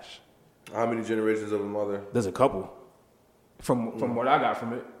trash? How many generations of them are there? There's a couple. From what I got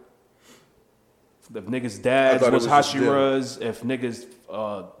from it. If niggas' dads thought it was was just Hashiras, if niggas'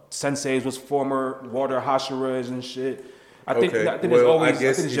 senseis was former water Hashiras and shit. I think there's always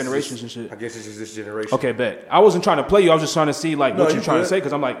there's generations and shit. I guess it's just this generation. Okay, bet. I wasn't trying to play you. I was just trying to see like No, what you you're trying to good. say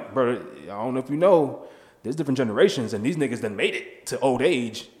because I'm like, bro, I don't know if you know, there's different generations and these niggas done made it to old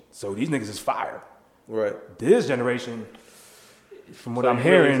age, so these niggas is fire. Right. This generation, from what So I'm you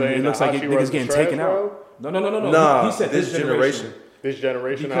really hearing, saying it looks that like Hashiras niggas is getting trash, taken bro? out. No. Nah, He said this generation. This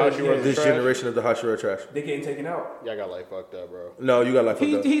generation Because, of yeah, Hashiras This is trash? generation of the Hashira trash. They getting taken out. Y'all got like fucked up, bro. No, you got like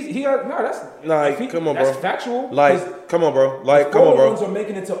fucked up. Come on, bro. That's factual. 'cause Like, come on, bro. Like, come older on, bro. ones are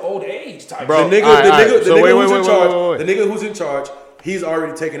making it to old age type. Bro, shit. The All right, nigga so who's wait, in wait, charge. wait. The nigga who's in charge. He's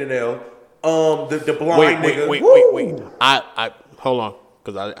already taken an L. The blind nigga. Wait. I hold on,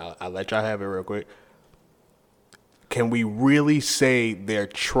 because I let y'all have it real quick. Can we really say they're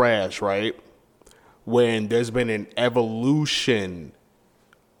trash, right? When there's been an evolution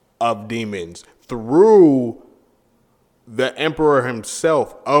of demons through the emperor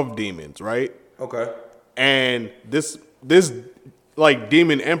himself of demons, right? Okay. And this like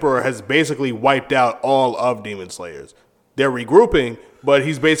demon emperor has basically wiped out all of demon slayers. They're regrouping, but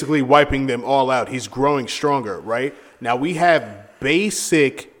he's basically wiping them all out. He's growing stronger, right? Now we have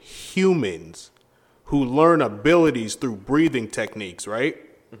basic humans who learn abilities through breathing techniques, right?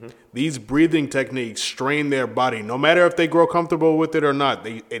 Mm-hmm. These breathing techniques strain their body. No matter if they grow comfortable with it or not,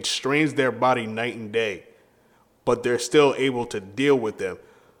 it strains their body night and day. But they're still able to deal with them.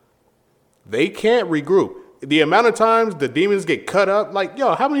 They can't regroup. The amount of times the demons get cut up, like,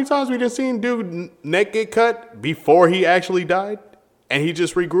 yo, how many times we just seen dude neck get cut before he actually died? And he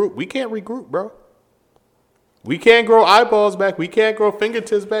just regrouped? We can't regroup, bro. We can't grow eyeballs back. We can't grow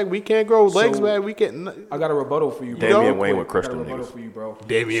fingertips back. We can't grow legs back. We can't. I got a rebuttal for you, bro. Damian Real Wayne quick. with crystal I got a rebuttal niggas. for you, bro.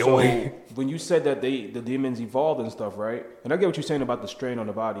 Damian Wayne. When you said that the demons evolved and stuff, right? And I get what you're saying about the strain on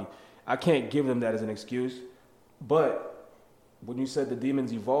the body. I can't give them that as an excuse. But when you said the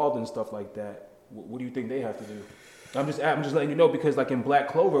demons evolved and stuff like that, what do you think they have to do? I'm just letting you know because like in Black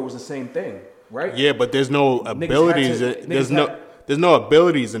Clover it was the same thing, right? Yeah, but there's no abilities. There's no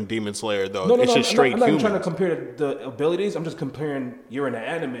abilities in Demon Slayer though. No, It's just straight I'm not humans. trying to compare the abilities. I'm just comparing. You're in an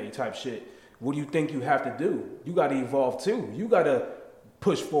anime type shit. What do you think you have to do? You got to evolve too. You got to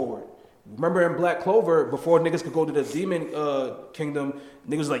push forward. Remember in Black Clover, before niggas could go to the demon kingdom,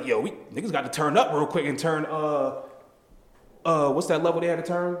 niggas was like, yo, niggas got to turn up real quick and turn. What's that level they had to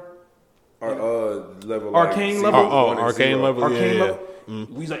turn? Level Arcane like level? zero, 1 and Arcane 0. level. Arcane yeah. level.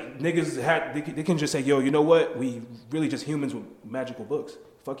 We like niggas they can just say, yo, you know what? We really just humans with magical books.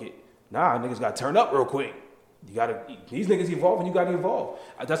 Fuck it. Nah, niggas got to turn up real quick. These niggas evolve and you gotta evolve.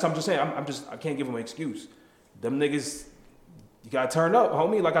 That's what I'm just saying. I can't give them an excuse. Them niggas, you gotta turn up,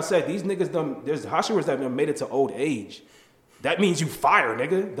 homie. Like I said, these niggas there's Hashiras that have made it to old age. That means you fire,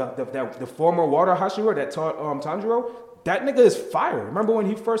 nigga. The former water Hashira that taught Tanjiro, that nigga is fire. Remember when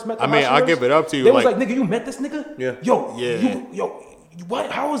he first met the I mean, I'll Hashiras? give it up to you, They was like- like, nigga, you met this nigga? Yeah. Yo, Yeah.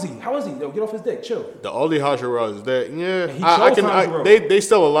 what? How is he? Yo, get off his dick. Chill. The only Hashira is that. Yeah, he I chose can. Tanjiro. They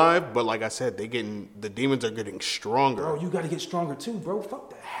still alive, but like I said, the demons are getting stronger. Bro, you gotta get stronger too, bro.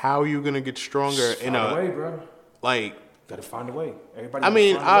 Fuck that. How are you gonna get stronger in Find a way, a bro. like? Gotta find a way. Everybody. I gotta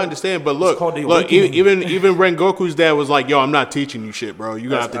mean, find a I way. understand, but It's look, called the look. awakening. Even Rengoku's dad was like, "Yo, I'm not teaching you shit, bro. You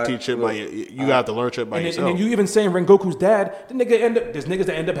gotta have to That's- teach shit look, by you gotta have to learn shit by And yourself." then you even saying Rengoku's dad, there's niggas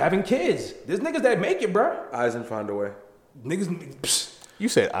that end up having kids. There's niggas that make it, bro. Eisen found a way. Niggas, psst. You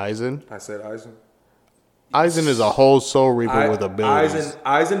said Aizen. I said Eisen. Aizen is a whole soul reaper with abilities.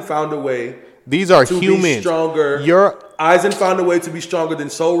 Eisen found a way These are to humans. be stronger. You're Eisen found a way to be stronger than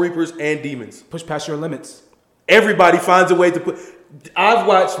Soul Reapers and demons. Push past your limits. Everybody finds a way to put. I've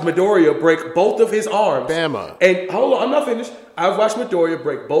watched Midoriya break both of his arms. Bama. And hold on, I'm not finished. I've watched Midoriya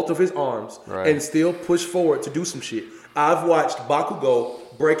break both of his arms Right. and still push forward to do some shit. I've watched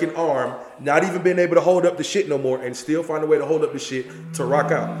Bakugo break an arm, not even being able to hold up the shit no more, and still find a way to hold up the shit to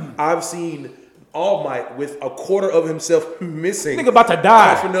rock out. I've seen All Might with a quarter of himself missing. Nigga about to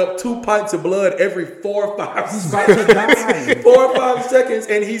die. Coughing up 2 pints of blood every 4 or 5 about to die. 4 or 5 seconds,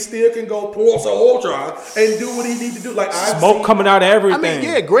 and he still can go Pulse Ultra and do what he need to do. Like I've Smoke seen, coming out of I everything. mean,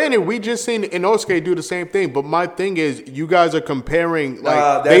 yeah, granted, we just seen Inosuke do the same thing, but my thing is, you guys are comparing, like,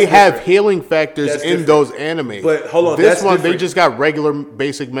 Nah, that's they have different. healing factors That's in different. those animes. But hold on, this that's one, they different. just got regular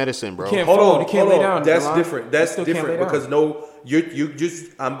basic medicine, bro. Can't Hold fold. on, You can't hold lay on. down. That's Delon. different. That's You still can't lay different down. because no, you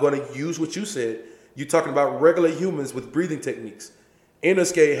just. I'm gonna use what you said. You're talking about regular humans with breathing techniques.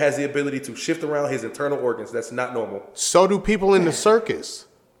 Inosuke has the ability to shift around his internal organs. That's not normal. So do people in the circus.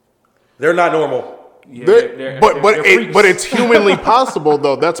 They're not normal. Yeah, But they're freaks. it's humanly possible,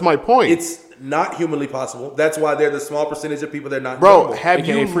 though. That's my point. It's not humanly possible. That's why they're the small percentage of people that are not Bro, normal. have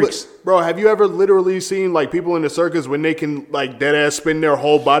AKA you freaks. have you ever literally seen like people in the circus when they can like dead ass spin their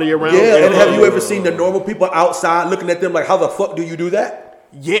whole body around? Yeah, and have you ever seen the normal people outside looking at them like, how the fuck do you do that?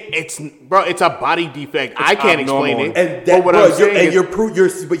 Yeah, it's a body defect. I can't explain abnormal. it. And But that, what bro, I'm saying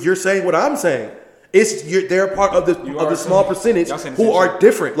is, but you're saying what I'm saying. They're part of the small percentage Y'all saying the who same are shit.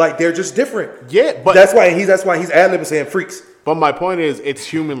 different. Like they're just different. Yeah, but that's why he's ad-libbing saying freaks. But my point is, it's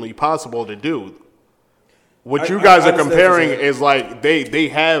humanly possible to do. What you I guys are understand what comparing you're saying. is like they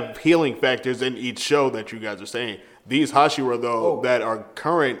have healing factors in each show that you guys are saying. These Hashira though that are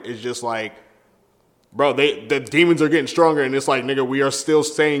current is just like, bro, the demons are getting stronger, and it's like, nigga, we are still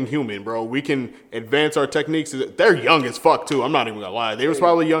staying human, bro. We can advance our techniques. They're young as fuck too. I'm not even gonna lie. They was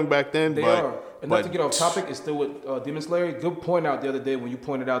probably young back then. They but, are. And but not to get off topic, it's still with Demon Slayer. Good point out the other day when you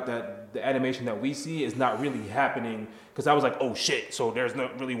pointed out that the animation that we see is not really happening. Because I was like, oh shit, so there's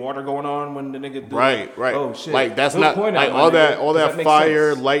not really water going on when the nigga do Right. Oh shit. Like that's Good not point like out, my all nigga, that 'cause makes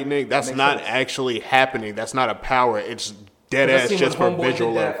fire, sense. lightning. That's Makes not sense. actually happening. That's not a power. It's dead 'Cause I ass seen just when for Homeboy did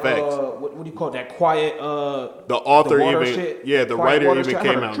visual that, effects. What do you call it? That quiet. The author the water even, shit, yeah, the quiet writer water even shit. I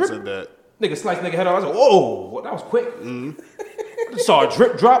came heard out and drip. said that. Nigga sliced nigga head off. I was like, whoa, that was quick. I just saw a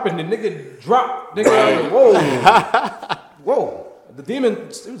drip drop and the nigga dropped. Nigga, I was like, whoa. The demon, it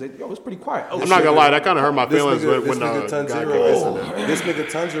was like, yo, it's pretty quiet. Oh, I'm not gonna lie, that kind of hurt my feelings This when nigga guy Tanjiro, came out. this nigga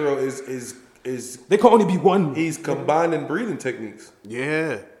Tanjiro is They can only be one. he's combining breathing techniques.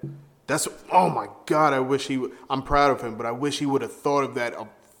 Yeah, that's. Oh my god, I wish he. I'm proud of him, but I wish he would have thought of that a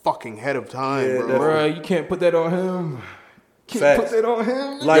fucking head of time, Yeah, bro. definitely. Bruh, you can't put that on him. Can't Facts. put that on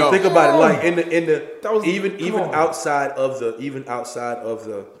him. Like Yo. think about it. Like in the That was- even come on. outside of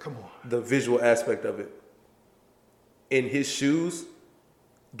the Come on. the visual aspect of it. In his shoes,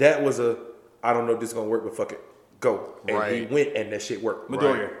 that was I don't know if this is gonna work, but fuck it, go. And he Right. went and that shit worked.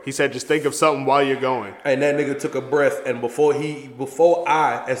 Midoriya. He said, just think of something while you're going. And that nigga took a breath, and before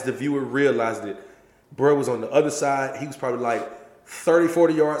I, as the viewer, realized it, bro was on the other side. He was probably like 30,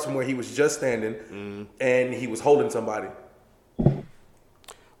 40 yards from where he was just standing, and he was holding somebody.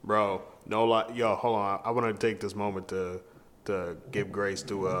 Bro, no lie. Yo, hold on. I want to take this moment to give grace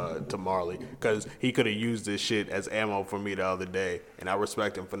to Marley, because he could have used this shit as ammo for me the other day, and I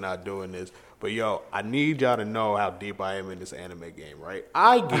respect him for not doing this. But yo, I need y'all to know how deep I am in this anime game, right?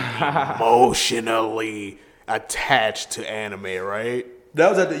 I get emotionally attached to anime, right?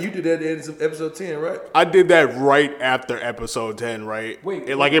 That was you did that in episode 10, right? I did that right after episode 10, right? Wait,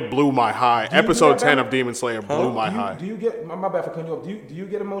 it blew my high. you do Episode that, 10 man? of Demon Slayer blew my high. Do you get my bad for cutting you off? Do you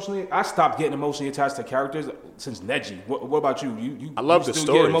get emotionally? I stopped getting emotionally attached to characters since Neji. What about you? You I love you the still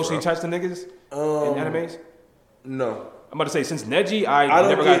stories, get emotionally bro. attached to niggas in animes? No. I'm about to say since Neji, I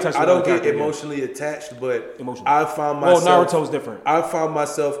never got attached to I don't another get character again. emotionally attached, but Emotional. I found Well, myself. Naruto's different. I found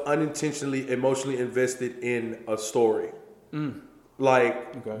myself unintentionally emotionally invested in a story.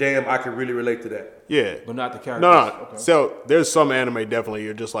 Like, Okay. damn, I can really relate to that. Yeah. But not the characters. No. Okay. So there's some anime definitely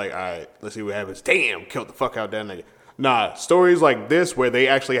you're just like, all right, let's see what happens. Damn, killed the fuck out that nigga. Nah, stories like this where they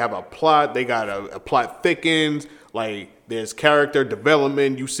actually have a plot, they got a plot thickens, like there's character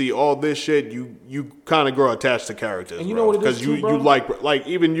development, you see all this shit, you kind of grow attached to characters. And you know what it is Because too, bro? you like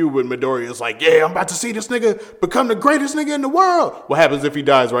even you with Midoriya, it's like, yeah, I'm about to see this nigga become the greatest nigga in the world. What happens if he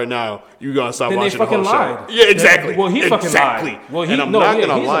dies right now? You gonna stop Then they watching the whole fucking lied. show. Yeah, exactly. Well, he fucking exactly. lied. Well, and I'm no, not yeah,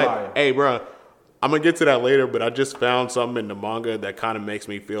 gonna he's a lie. liar. Hey, bro, I'm gonna get to that later, but I just found something in the manga that kind of makes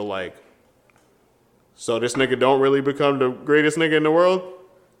me feel like, so this nigga don't really become the greatest nigga in the world?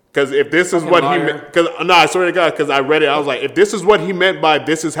 Because if this is Fucking what he liar. meant, because no, I swear to God, because I read it, I was like, if this is what he meant by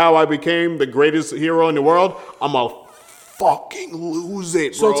this is how I became the greatest hero in the world, I'm gonna fucking lose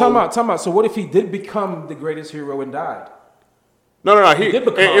it, So bro. time out. So what if he did become the greatest hero and died? No. He did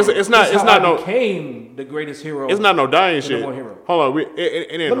become. It's not no. Became the greatest hero. It's not no dying shit. Number one hero. Hold on,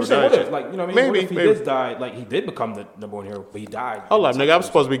 it ain't Let no me say, dying what if, shit. like, you know what I mean? Maybe, What if he maybe. did die? Like, he did become the number one hero, but he died. Hold up, nigga. I'm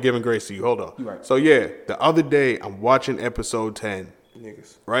supposed to be giving grace to you. Hold on. You right. So yeah, the other day I'm watching episode 10.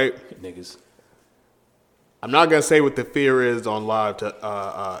 Niggas. Right. Niggas. I'm not gonna say what the fear is on live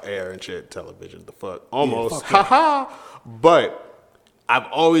air and shit, television. The fuck, almost, fuck haha. But I've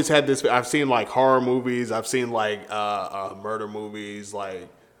always had this. I've seen like horror movies. I've seen like murder movies, like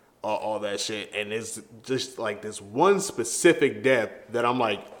all that shit. And it's just like this one specific death that I'm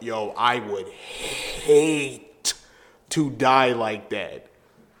like, yo, I would hate to die like that.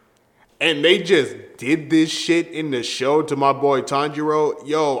 And they just did this shit in the show to my boy Tanjiro.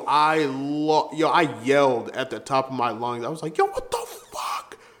 Yo, I yelled at the top of my lungs. I was like, yo, what the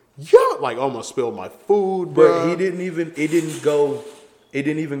fuck? Yo, like almost spilled my food, bro. But it didn't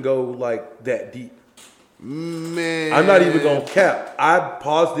even go like that deep. Man, I'm not even gonna cap. I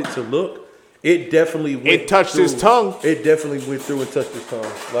paused it to look. It definitely went It touched through, his tongue. It definitely went through and touched his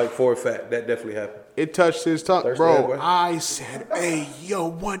tongue. Like for a fact, that definitely happened. It touched his tongue, Thirsty bro. that boy. I said, hey, yo,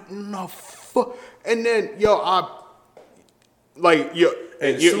 what in the fuck? And then, yo,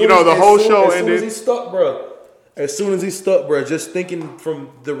 you know, the whole show As soon ended. as he stuck, bro. Just thinking from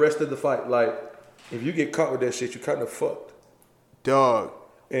the rest of the fight, like if you get caught with that shit, you kind of fucked. Dog,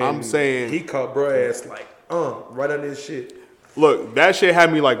 And I'm saying, he caught bro ass like, right under his shit. look, that shit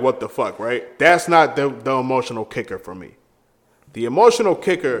had me like, what the fuck, right? That's not the emotional kicker for me. The emotional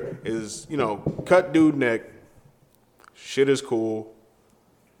kicker is, you know, cut dude neck. Shit is cool.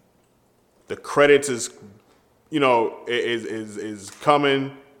 The credits is, you know, is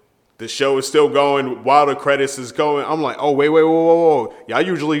coming. The show is still going while the credits is going. I'm like, oh, wait, whoa. Y'all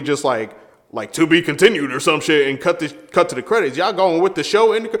usually just like to be continued or some shit and cut to the credits. Y'all going with the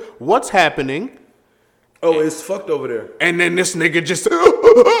show and what's happening? Oh, it's fucked over there. And then this nigga just,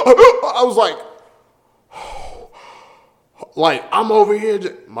 I was like I'm over here.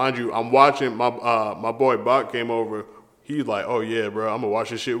 Mind you, I'm watching my boy Bach came over. He's like, oh yeah, bro, I'm gonna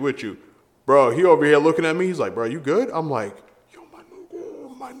watch this shit with you, bro. He over here looking at me. He's like, bro, you good? I'm like, yo,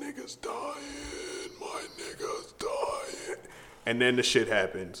 my nigga's dying. And then the shit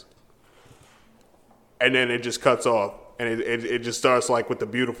happens, and then it just cuts off, and it just starts like with the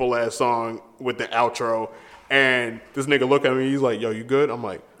beautiful ass song with the outro. And this nigga look at me, he's like, yo, you good? I'm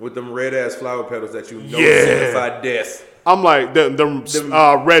like, With them red ass flower petals that you know Yeah. signify death. I'm like,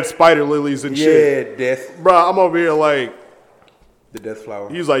 the red spider lilies and shit. Yeah, death. Bro, I'm over here like, The death flower.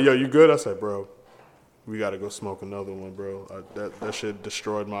 he's like, yo, you good? I said, bro, we gotta go smoke another one, bro. That shit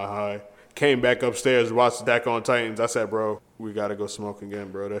destroyed my high. Came back upstairs, watched Attack on Titans. I said, bro, we gotta go smoke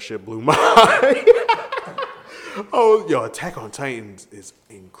again, bro. That shit blew my high. Oh, yo, Attack on Titans is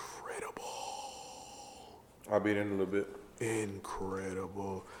incredible. I'll be in a little bit.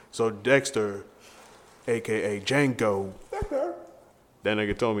 Incredible. So Dexter, a.k.a. Django, that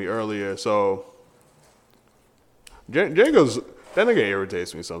nigga told me earlier. So Django's, that nigga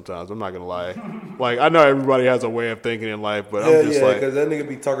irritates me sometimes. I'm not gonna lie. Like, I know everybody has a way of thinking in life, but I'm just like, because that nigga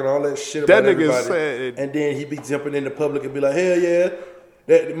be talking all that shit That about nigga everybody. said- and then he be jumping in the public and be like, hell yeah,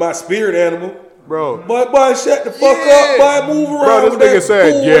 that my spirit animal. bro. Boy, shut the fuck up, boy, move around. Bro, this with nigga that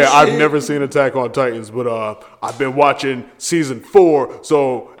said, yeah, I've bullshit." never seen Attack on Titans, but I've been watching season 4.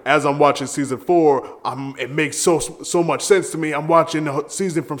 So as I'm watching season 4, it makes so much sense to me. I'm watching the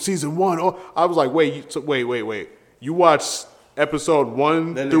season from season 1. Oh, I was like, wait. You watched episode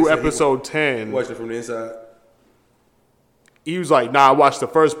 1 That nigga through said he episode 10. Watch it from the inside. He was like, nah, I watched the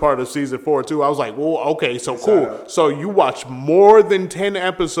first part of season 4 too. I was like, well, okay, so cool. out. So you watched more than 10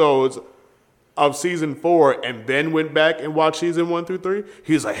 episodes of season 4 and then went back and watched season 1 through 3?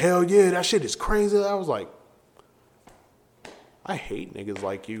 He was like, hell yeah, that shit is crazy. I was like, I hate niggas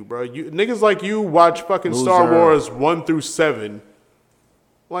like you, bro. Niggas like you watch fucking Star Loser. Wars 1 through 7.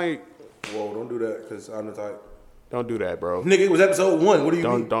 Like, Whoa, don't do that, because I'm the type. don't do that, bro. Nigga, it was episode 1. What do you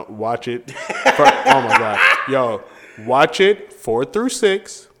mean? Don't watch it. Oh my god, yo, watch it 4 through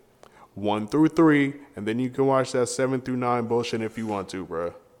 6, 1 through 3, and then you can watch that 7 through 9 bullshit if you want to,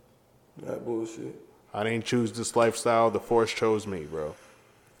 bro. That bullshit. I didn't choose this lifestyle. The Force chose me, bro.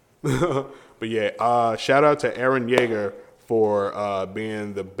 But yeah, shout out to Eren Yeager for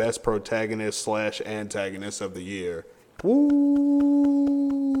being the best protagonist / antagonist of the year.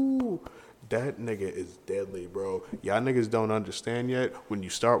 Woo! That nigga is deadly, bro. Y'all niggas don't understand yet. When you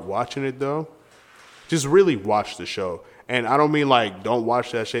start watching it, though, just really watch the show. And I don't mean like don't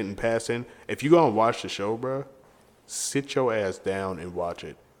watch that shit in passing. If you gonna watch the show, bro, sit your ass down and watch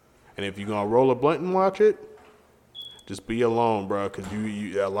it. And if you're gonna roll a blunt and watch it, just be alone, bro, because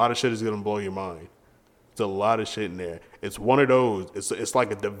you a lot of shit is gonna blow your mind. There's a lot of shit in there. It's one of those. It's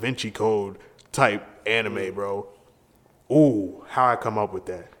like a Da Vinci Code type anime, bro. Ooh, how I come up with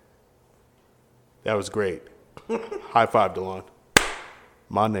that? That was great. High five, DeLon.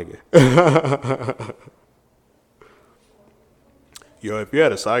 My nigga. Yo, if you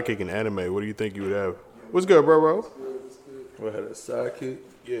had a sidekick in anime, what do you think you would have? What's good, bro? We had a sidekick.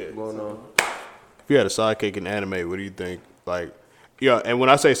 Yeah. Going on. If you had a sidekick in anime, what do you think? Like, yeah, and when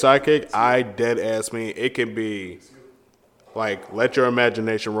I say sidekick, I dead ass mean it can be like, let your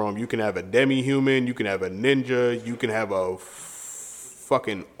imagination roam. You can have a demi-human, you can have a ninja, you can have a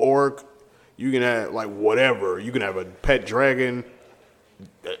fucking orc, you can have like whatever. You can have a pet dragon.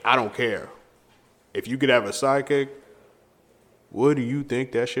 I don't care. If you could have a sidekick, what do you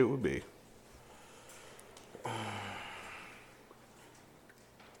think that shit would be?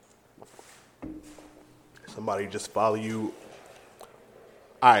 Somebody just follow you.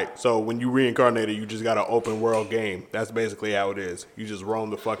 All right, so when you reincarnated, you just got an open world game. That's basically how it is. You just roam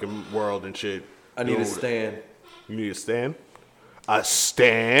the fucking world and shit. I need a stand. You need a stand? A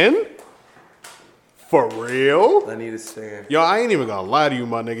stand? For real? I need a stand. Yo, I ain't even gonna lie to you,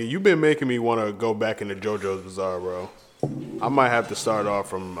 my nigga. You been making me want to go back into JoJo's Bizarre, bro. I might have to start off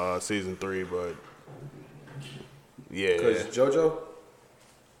from season 3, but yeah. Because JoJo,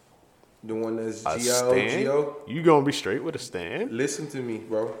 the one that's A G-O, stand? G-O, You gonna be straight with a stand? listen to me,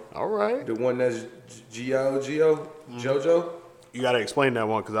 bro. All right. The one that's G-O, G-O, JoJo, You gotta explain that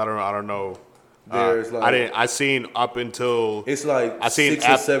one because I don't know. there's like, I seen up until it's like I seen 6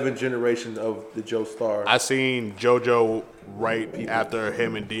 or 7 generations of the Joe Star. I seen JoJo right after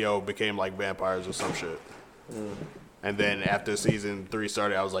him and Dio became like vampires or some shit. And then after season 3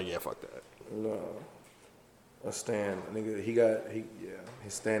 started, I was like, yeah, fuck that. No. A stand. Nigga,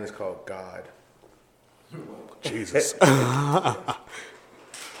 his stand is called God. Jesus. that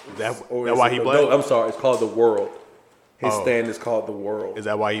Or that is why it he the- black? No, I'm sorry, it's called the World. His Oh. stand is called the World. Is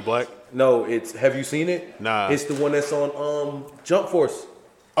that why he black? No, it's, have you seen it? Nah. It's the one that's on Jump Force.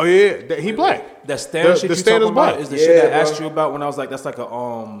 Oh yeah, he black. That stand shit the you stand talking is about black. is the Yeah, shit I bro. asked you about when I was like, that's like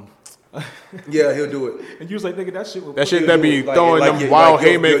a Yeah, he'll do it. and you was like, nigga, that shit. That shit He'll that do be it. Like- throwing like them your- wild like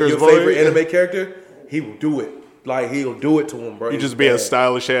your- haymakers, Your boy. favorite anime character, he will do it. Like, he'll do it to him, bro. You It's just be a bad.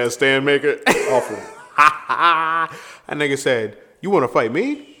 stylish ass stand maker. Awful. That nigga said, "You want to fight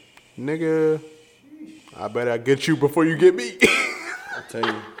me, nigga? I better get you before you get me." I'll tell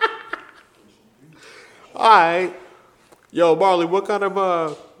you. All right, yo, Barley, what kind of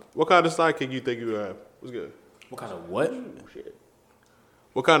sidekick you think you have? What's good? What kind of what?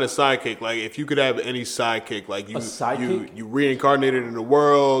 What kind of sidekick? Like, if you could have any sidekick, like A sidekick? you reincarnated in the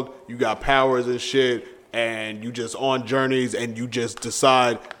world, you got powers and shit, and you just on journeys, and you just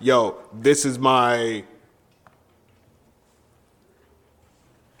decide, yo, this is my.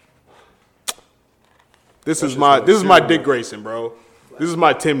 This is my Dick Grayson, bro. This is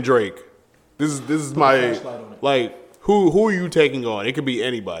my Tim Drake. This is my flashlight on it. like who are you taking on? It could be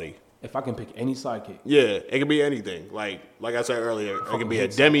anybody. If I can pick any sidekick, Yeah, it could be anything. Like I said earlier, it could be a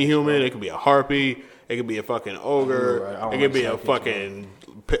demi-human, it could be a harpy, it could be a fucking ogre, Right, I don't it could be like a sidekicks,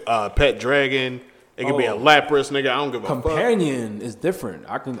 fucking pet dragon, it could be a Oh. Lapras, nigga. I don't give a fuck. companion is different.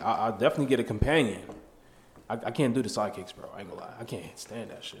 I definitely get a companion. I can't do the sidekicks, bro. I ain't gonna lie. I can't stand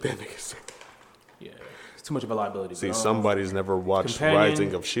that shit. Yeah, it's too much of a liability. See, but, somebody's never watched companion-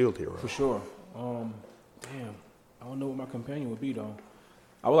 Rising of Shield Hero. for sure. Damn, I don't know what my companion would be though.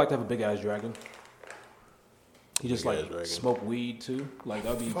 I would like to have a big ass dragon. He just Big-ass like dragon. smoke weed too. Like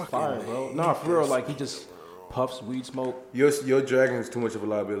that'd be fire, bro. Nah, for real. Like he just puffs weed smoke. Your dragon is too much of a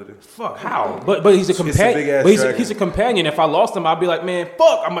liability. Fuck how? But he's a It's a companion. big-ass But dragon. he's a companion. If I lost him, I'd be like, man,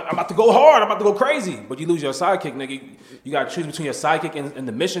 fuck. I'm about to go hard. I'm about to go crazy. But you lose your sidekick, nigga. You got to choose between your sidekick and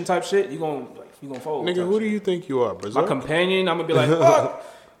the mission type shit. You gonna fold. Nigga, type who shit. do you think you are, My Berserk? companion. I'm gonna be like, fuck.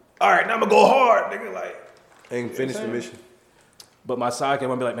 All right, now I'm gonna go hard, nigga. Like, Ain't finished the mission. but my sidekick, I'm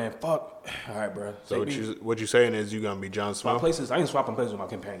gonna be like, man, fuck. All right, bro. So what you saying is you gonna be Jon Swap Snow? places. I ain't swapping places with my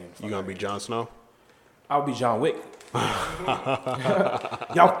companion. You gonna be Jon Snow? I'll be John Wick.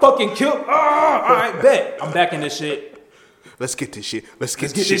 Y'all fucking killed. All right, bet. I'm back in this shit. Let's get this shit. Let's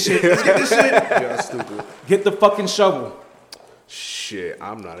get Get this this shit. shit. Let's get this shit. Y'all stupid. Get the fucking shovel. Shit,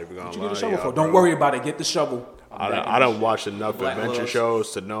 I'm not even gonna What you lie get the to shovel y'all, for? Don't bro. worry about it. Get the shovel. I don't watch enough Black adventure Gloves.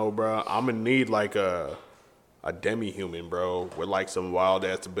 shows to know, bro. I'm gonna need like a demi-human, bro, with like some wild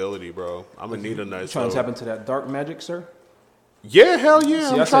ass ability, bro. I'm gonna need a nice. Trying to little- tap into that dark magic, sir? Yeah, hell yeah.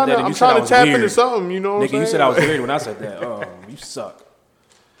 See, I I'm said trying that to, and I'm you said I trying to was tap weird. into something. You know what I'm Nigga, saying? you said I was weird when I said that. Oh, you suck.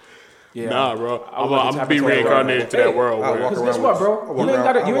 Yeah. Nah, bro. I would like to I'm tap gonna be into that reincarnated to world. that world. I'll where- walk Because around guess what, with- bro? I'll You walk ain't around-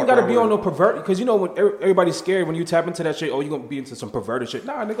 gotta I'll walk be around on no with pervert. Because you know when everybody's scared when you tap into that shit. Oh, you gonna be into some perverted shit.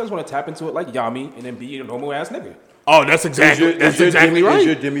 Nah, niggas want to tap into it like Yami and then be a normal ass nigga. Oh, that's exactly right. Is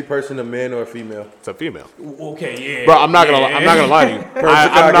your demi person a man or a female? It's a female. Okay, yeah. Bro, I'm not gonna lie to you.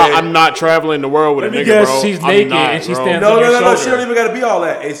 I'm not traveling the world with a nigga, guess bro. she's I'm naked not, and she bro. stands- No. shoulder. She don't even got to be all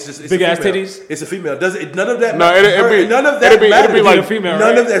that. It's just Big a ass female. titties? It's a female. None of that. No, none of that matters. it'd be like a female,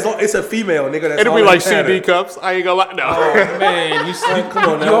 None right? of that. It's a female, nigga. That's It'll all be that like matters. CD cups. I ain't gonna lie. No. Oh, man, Come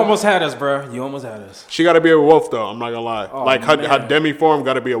on you now. almost had us, bro. You almost had us. She gotta be a wolf though. I'm not gonna lie. Like her man. demi form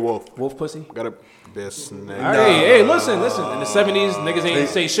gotta be a wolf. Wolf pussy. Gotta this nigga. Hey, listen. In the 70s, niggas ain't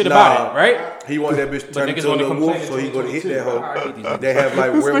say shit about it, right? He want that bitch to turn niggas into a wanna little complain wolf, so he in go to hit 2022. that hoe. I hate these niggas. They have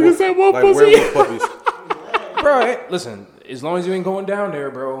like nigga werewolf, said wolf like pussy. werewolf puppies. Bro, listen. As long as you ain't going down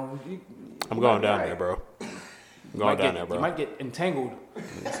there, bro. I'm going down there, bro. I'm going down there, You bro. might get entangled.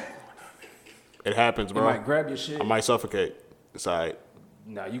 It happens, You bro. might grab your shit. I might suffocate. It's alright.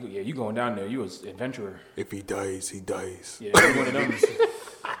 Nah, you going down there. You was adventurer. If he dies, he dies. Yeah, you one of them.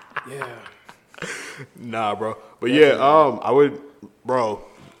 Yeah. Nah, bro. But yeah, I would, bro.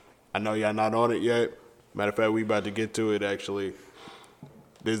 I know y'all not on it yet. Matter of fact, we about to get to it. Actually,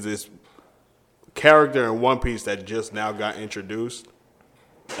 there's this character in One Piece that just now got introduced,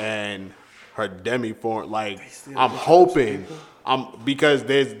 and her demi form. Like, I'm hoping, because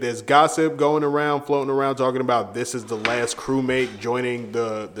there's gossip going around, floating around, talking about this is the last crewmate joining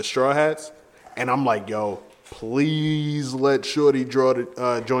the Straw Hats, and I'm like, yo, please let Shorty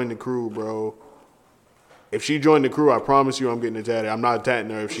join the crew, bro. If she joined the crew, I promise you I'm getting it tatted. I'm not tatting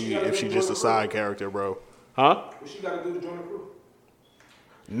her if she just a side character, bro. Huh? What she got to do to join the crew?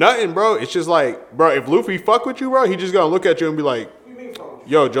 Nothing, bro. It's just like, bro, if Luffy fuck with you, bro, he just gonna look at you and be like,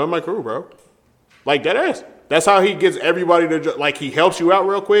 yo, join my crew, bro. Like, that ass. That's how he gets everybody to, like, he helps you out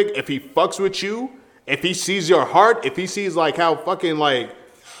real quick. If he fucks with you, if he sees your heart, if he sees, like, how fucking, like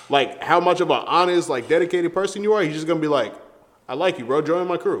how much of an honest, like, dedicated person you are, he's just gonna be like, I like you, bro. Join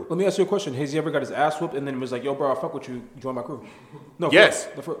my crew. Let me ask you a question. Has he ever got his ass whooped and then was like, yo, bro, I fuck with you. Join my crew? No. Yes.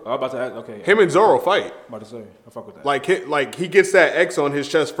 I'm about to ask. Okay. Him and Zoro fight. I'm about to say, I fuck with that. Like he gets that X on his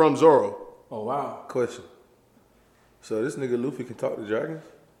chest from Zoro. Oh, wow. Question. So this nigga Luffy can talk to dragons?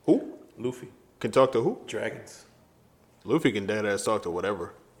 Who? Luffy. Can talk to who? Dragons. Luffy can dead ass talk to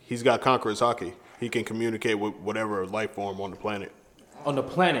whatever. He's got Conqueror's Haki. He can communicate with whatever life form on the planet. On the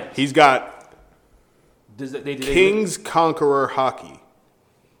planet. He's got They King's Conqueror Haki,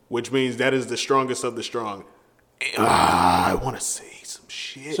 which means that is the strongest of the strong. I want to say some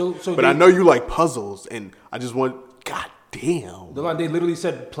shit, but I know you like puzzles, and I just want. God damn. They literally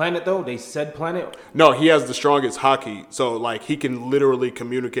said planet, though? They said planet? No, he has the strongest Haki, so like he can literally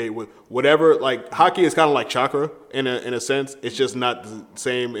communicate with whatever. Like Haki is kind of like chakra in a sense. It's just not the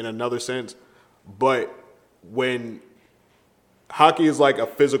same in another sense. But when Haki is like a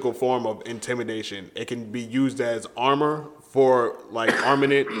physical form of intimidation, it can be used as armor for like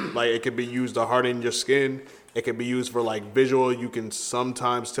armament. Like it can be used to harden your skin. It can be used for like visual. You can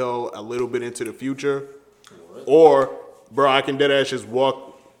sometimes tell a little bit into the future. Or, bro, I can dead ass just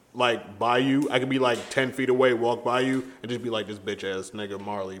walk like by you. I could be like 10 feet away, walk by you, and just be like this bitch ass nigga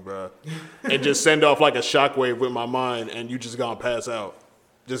Marley, bro, and just send off like a shockwave with my mind, and you just gonna pass out,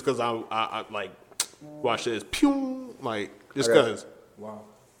 just cause I like watch this, pew, like just cause. Wow.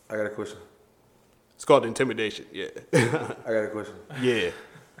 I got a question. It's called intimidation. Yeah. I got a question. Yeah.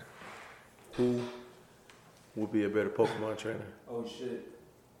 Who would be a better Pokemon trainer? Oh, shit.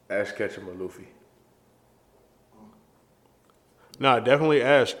 Ash Ketchum or Luffy? No, definitely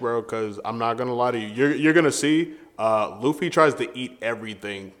Ash, bro, because I'm not going to lie to you. You're going to see Luffy tries to eat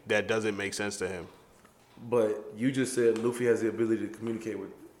everything that doesn't make sense to him. But you just said Luffy has the ability to communicate with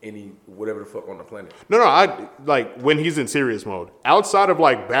whatever the fuck on the planet. No, I like when he's in serious mode. Outside of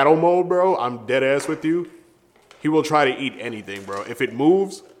like battle mode, bro, I'm dead ass with you. He will try to eat anything, bro. If it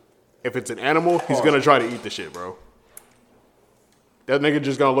moves, if it's an animal, he's going to try to eat the shit, bro. That nigga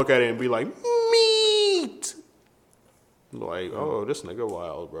just going to look at it and be like, meat. Like, oh, this nigga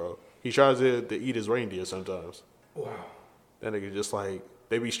wild, bro. He tries to eat his reindeer sometimes. Wow. That nigga just like,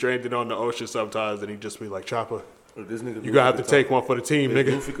 they be stranded on the ocean sometimes, and he just be like, Chopper, This nigga you gotta have to take one for the team, if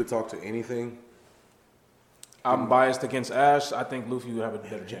nigga. Luffy could talk to anything. I'm biased against Ash. I think Luffy would have a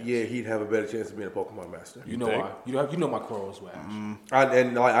better chance. Yeah, he'd have a better chance of being a Pokemon master. You know think? why? You know my quarrels with Ash.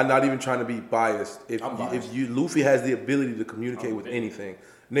 I'm not even trying to be biased. I'm biased. If Luffy has the ability to communicate with anything,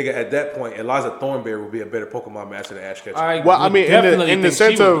 nigga, at that point, Eliza Thornberry would be a better Pokemon master than Ash Ketchum. Well, I would mean, definitely in the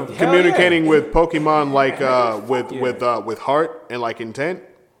think she sense would- of Hell communicating yeah. with Pokemon, like with heart and like intent,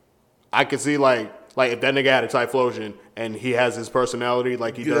 I could see like if that nigga had a Typhlosion and he has his personality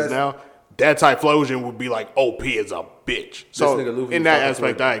like he does Yes. now, that Typhlosion would be like OP as a bitch. So This nigga Luffy in that talking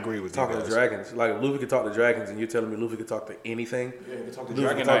aspect, to- I agree with you Talking to guys. dragons. Like, Luffy can talk to dragons, and you're telling me Luffy can talk to anything? Yeah, you can talk to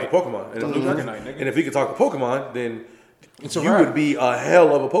Luffy can Dragonite. talk to Pokemon. And, Luffy- Dragonite, nigga. and if he can talk to Pokemon, then It's a you wrap. would be a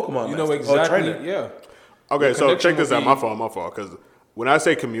hell of a Pokemon You know master, or exactly. trainer. Yeah. Okay, The so connection check this would out. be- My fault. Because when I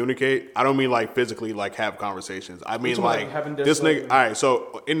say communicate, I don't mean like physically, like have conversations. I mean talking about like having this this, nigga. All right,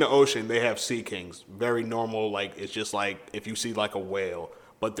 so in the ocean they have sea kings, very normal. Like it's just like if you see like a whale,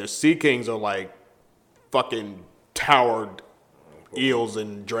 but their sea kings are like fucking towered eels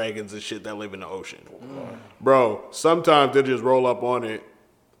and dragons and shit that live in the ocean. Bro, sometimes they just roll up on it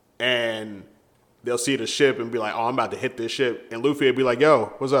and they'll see the ship and be like, "Oh, I'm about to hit this ship," and Luffy would be like,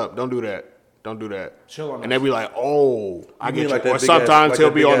 "Yo, what's up? Don't do that. Don't do that." Chill on and us. they'll be like, "Oh, I You get mean you." like that Or big sometimes ass- he'll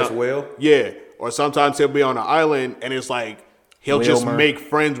like be that on big ass a whale? yeah. Or sometimes he'll be on an island and it's like he'll just Whale-mer. make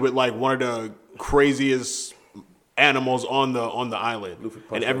friends with like one of the craziest animals on the island, Luffy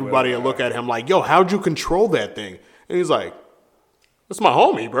punched and that everybody whale. will look at him like, "Yo, how'd you control that thing?" And he's like, "That's my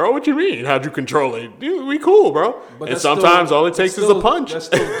homie, bro. What you mean? How'd you control it? Dude, we cool, bro." But And that's sometimes still- all it takes that's is a still- punch. That's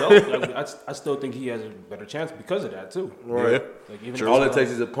still dope. Like, I still think he has a better chance because of that too. Right. Yeah. Like even All if it it's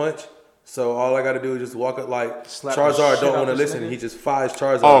takes is a punch. So all I got to do is just walk up like Slap the Charizard shit don't out want to this listen. nigga. He just fires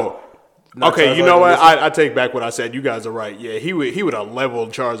Charizard. Oh, Not okay. You Charizard know to what? listen. I take back what I said. You guys are right. Yeah, he would have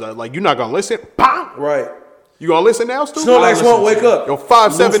leveled Charizard. Like, you're not gonna listen? Bam! Right. You gonna listen now, Stu? Snorlax listen won't wake to up. Yo,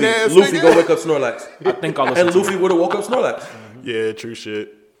 5'7" Luffy, ass Luffy nigga. go wake up Snorlax. I think I'll listen And to Luffy would have woke up Snorlax. Yeah, true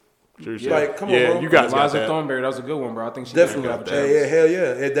shit. True shit. Like, come on, yeah, bro. you guys got Liza that. Thornberry, that was a good one, bro. I think she Definitely. have a chance. Yeah, hell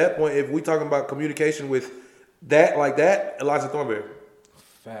yeah. At that point, if we talking about communication with that like that, Eliza Thornberry.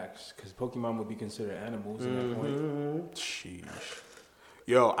 Facts, because Pokemon would be considered animals at that point. Sheesh.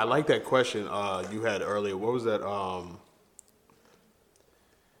 Yo, I like that question you had earlier. What was that?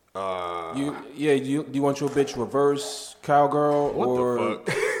 Do you want your bitch reverse cowgirl What or?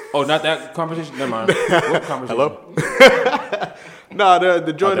 the fuck? Oh, not that conversation. Never mind. What conversation? Hello? Nah,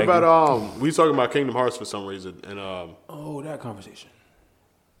 the joint thank about we was talking about Kingdom Hearts for some reason, and Oh, that conversation.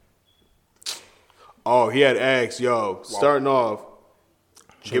 oh, he had asked, yo, starting off,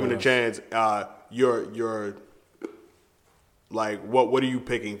 given a chance, you're like, what are you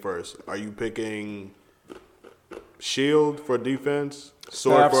picking first? Are you picking shield for defense,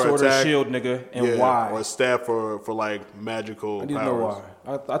 sword Staff, for sword, attack, or shield, nigga, and yeah, why? or staff for like magical I need to powers? know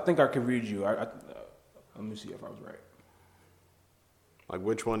why. I think I can read you. Let me see if I was right. Like,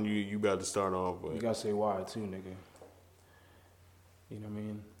 which one you got to start off You with? gotta say why too, nigga. You know what I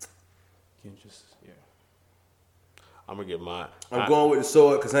mean? You can't just I'm gonna get mine. I'm going with the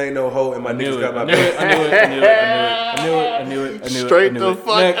sword because I ain't no hoe and my niggas got my back. I knew it. Straight the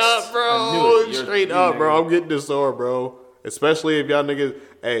fuck Next. up, I bro. knew it. You're- Straight you up, bro. nigga. I'm getting this sword, bro. Especially if y'all niggas,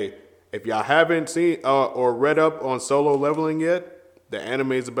 hey, if y'all haven't seen or read up on solo leveling yet, the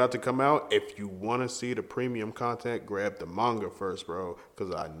anime is about to come out. If you want to see the premium content, grab the manga first, bro.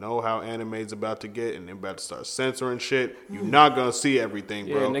 Because I know how anime is about to get, and they're about to start censoring shit. You're not gonna see everything,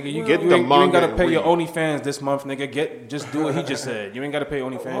 Yeah, bro. nigga, you get you the ain't, manga. you ain't gotta and pay your read. OnlyFans this month, nigga. Just do what he just said. You ain't gotta pay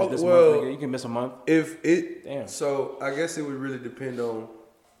OnlyFans this Well, month, nigga. You can miss a month. If it, Damn. so I guess it would really depend on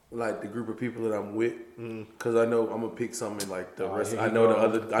like the group of people that I'm with, because I know I'm gonna pick something like the rest. here I you know go. the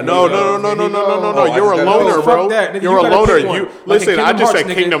other. I No, know no. Oh, I You're a just gotta- loner, Oh, fuck bro. that, nigga. You're You a gotta loner. pick one. You Like in listen. I Kingdom just Hearts,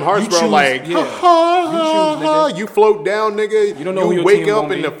 said nigga, Kingdom Hearts, you bro. choose- Like, yeah. You choose, nigga. you float down, nigga. You don't know who your wake team up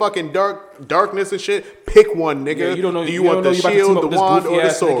gonna in be. the fucking darkness and shit. Pick one, nigga. Yeah, you don't know. Do you don't want know the you about to team shield, up the with this wand, goofy or the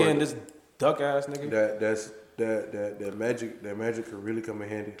ass nigga and sword? this duck ass nigga. that magic could really come in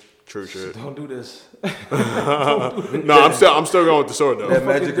handy. True shit. Don't do this. No, I'm still going with the sword though. That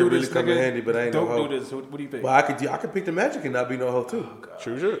magic Fucking could do really this, come in nigga. handy, but I ain't no Don't hoe. do this. What do you think? But I could pick the magic and not be no hoe too.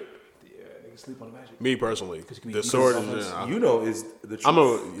 True shit. Yeah, nigga, sleep on the magic. Me personally, you can be the defense, sword offense. is. You know, is the truth. I'm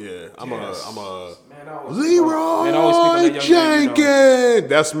a Man, I always Leroy Man, I always speak on that young man, you know. Jenkins.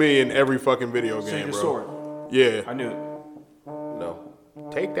 That's me in every fucking video Save game, your bro. sword. Yeah. I knew it. no.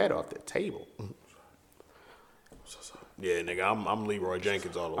 Take that off the table. Yeah, nigga, I'm Leroy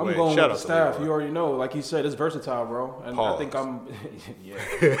Jenkins all the I'm way. going Shout with out the to staff. Leroy. You already know. Like you said, it's versatile, bro. And Pause. I think I'm.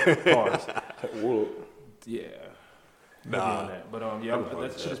 Yeah. Pause. Yeah. Nah. On that. But yeah,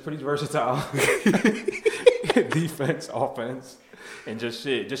 that shit is pretty versatile. Defense, offense, and just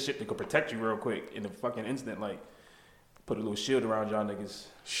shit that could protect you real quick in a fucking instant. Like put a little shield around y'all niggas,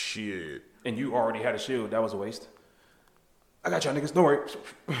 Shit. and you already had a shield. That was a waste. I got y'all niggas. Don't worry.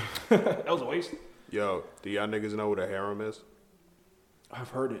 That was a waste. Yo, do y'all niggas know what a harem is? I've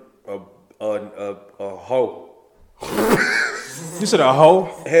heard it. A hoe. You said a hoe?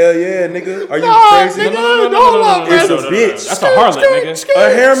 Hell yeah, nigga. Are you crazy? No, It's a bitch. That's a harlot, nigga.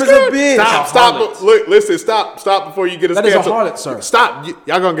 A harem is a bitch. Stop. Look, listen, stop before you get us That is a canceled. harlot, sir. Stop.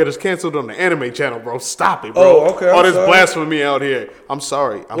 Y'all gonna get us canceled on the anime channel, bro. Stop it, bro. Oh, okay, All I'm this sorry. blasphemy out here. I'm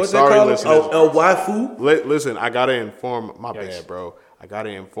sorry. I'm What's they sorry, call it? listeners. Oh, waifu? Listen, I gotta inform my bad, bro. I gotta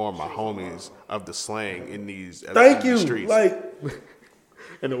inform my homies of the slang in these Thank in you. the streets. Like,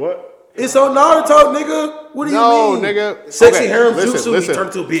 in the what? it's on Naruto, nigga. What do you No, mean? nigga. Sexy Okay, harem listen, jutsu, he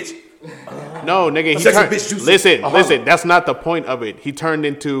turned into a bitch. No, nigga. He sexy turned, bitch juicy. listen. That's not the point of it. He turned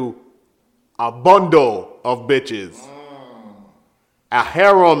into a bundle of bitches. A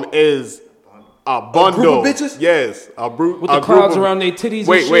harem is a bundle. of bitches? Yes, a group. With the clouds around their titties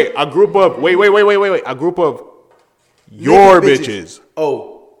Wait, and wait. shit? A group of a group of your Naked bitches,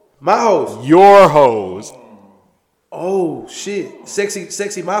 Oh, my hoes. your hoes. Oh shit,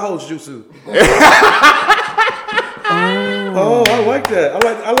 sexy my hoes jutsu. Oh, I like that.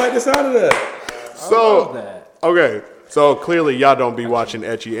 I like the sound of that. So that. okay, so clearly y'all don't be watching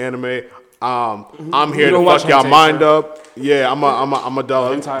ecchi anime. I'm here You to don't watch fuck y'all hentai, mind sir? up. Yeah, I'm a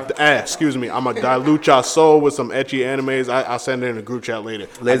Hentai? excuse me. I'm a dilute y'all soul with some ecchi animes. I'll send it in a group chat later.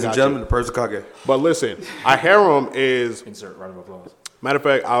 Ladies I and got gentlemen, you. the person Kage. But listen, a harem is Insert round of applause. matter of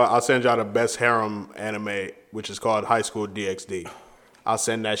fact. I'll send y'all the best harem anime, which is called High School DxD. I'll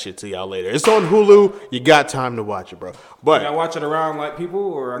send that shit to y'all later. It's on Hulu. You got time to watch it, bro. But Can I watch it around like people,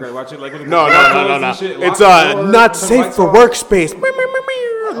 or I gotta watch it like with the no. and shit, lock It's the door, not turn safe lights for off? workspace.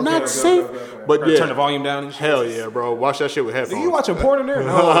 Not Okay, safe. okay. But Or yeah, turn the volume down and shit. hell yeah, bro. Watch that shit with headphones. You watching porn in there?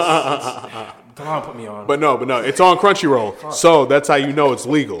 No. Come on, put me on. But no, it's on Crunchyroll, so that's how you know it's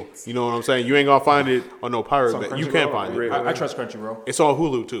legal. You know what I'm saying? You ain't gonna find it on no pirate bet. You can't find it. I trust Crunchyroll. It's on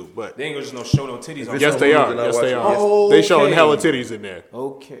Hulu too, but They ain't gonna just no show no titties on. yes, on they Hulu, are. then I Yes, watch they it. are. They showing Okay. hella titties in there.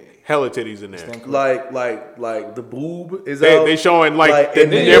 Okay. Hella titties in there. Like the boob is out. They showing like the in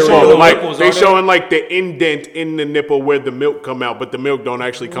they nipple, showing the like nipples, they are they? showing like the indent in the nipple where the milk come out, but the milk don't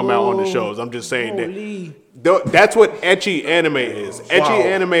actually come out on the shows. I'm just saying that. That's what ecchi anime is. Ecchi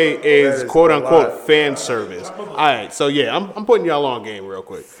anime is is quote a unquote lot. fan service. All right, so yeah, I'm putting y'all on game real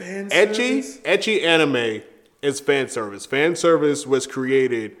quick. Ecchi anime is fan service. Fan service was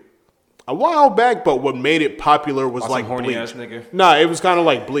created a while back, but what made it popular was By some like horny Bleach. ass nigga. Nah, it was kind of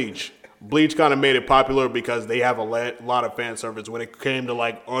like Bleach. Bleach kind of made it popular because they have a lot of fan service. When it came to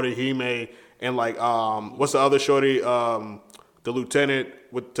like Orihime and like what's the other shorty, the lieutenant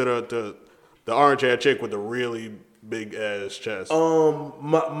with the orange hair chick with the really big ass chest,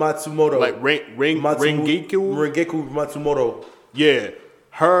 Matsumoto. like Rengiku. Rengiku Matsumoto. Yeah,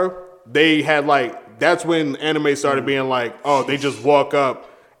 her. They had like that's when anime started being like, oh, they just walk up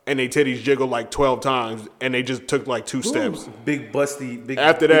and they titties jiggle like 12 times and they just took like 2 steps. Big busty. Big.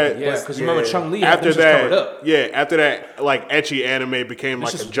 After that, Yeah, because you remember Chung Li after covered that, up. after that, like ecchi anime became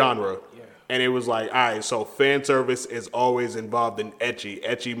like just- a genre, yeah. and it was like, all right, so fan service is always involved in ecchi.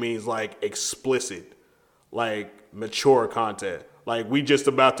 Ecchi means like explicit, like mature content. Like we just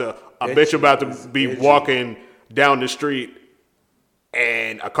about to a bitch about to be walking down the street.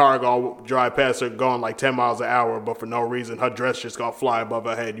 And a car gonna drive past her going like 10 miles an hour, but for no reason, her dress just gonna fly above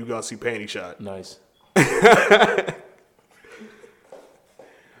her head. You gonna see panty shot. Nice. I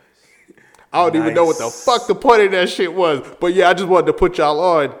don't even know what the fuck the point of that shit was. But yeah, I just wanted to put y'all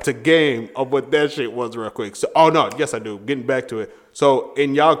on to game of what that shit was real quick. So, oh no, yes I do. Getting back to it. So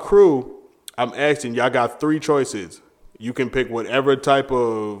in y'all crew, I'm asking, y'all got 3 choices. You can pick whatever type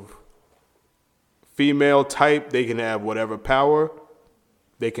of female type. They can have whatever power.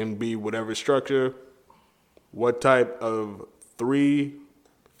 They can be whatever structure. What type of 3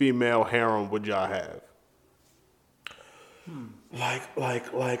 female harem would y'all have? Like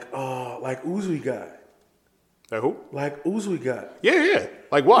Uzui got. Like who? Like Uzui got. Yeah.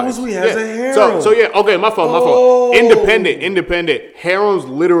 Like what? Uzui has a harem. So yeah, okay, my fault. Independent. Harems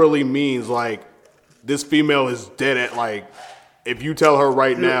literally means like this female is dead at like if you tell her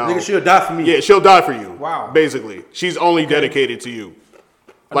right now, Nigga, she'll die for me. yeah, she'll die for you. Wow. Basically, she's only dedicated to you.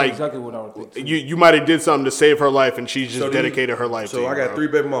 I know Like exactly what I would think. too. you might have did something to save her life, and she's just So do you- dedicated her life to you. So I got bro. 3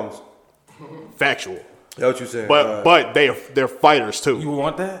 baby mamas. Factual, That's what you saying. but they're fighters too. You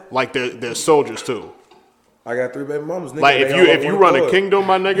want that? Like they're soldiers too. I got 3 baby mamas. Nigga. Like They if all you up on run the a court. kingdom,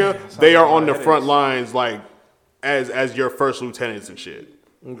 my nigga, they are on the headaches. front lines like as your first lieutenants and shit.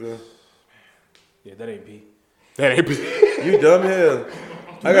 Okay. Yeah, that ain't P. That ain't You dumb hell.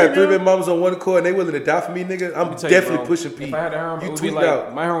 I got 3 baby mamas on one court and they willing to die for me, nigga. I'm Tell you, definitely bro, pushing P. If I had a harem, You it would be tweaked like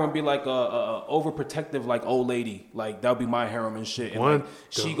out. my harem would be like a overprotective like old lady. Like that would be my harem and shit. And like,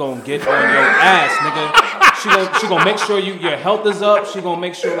 she gonna get on your ass, nigga. She gonna make sure your health is up. She gonna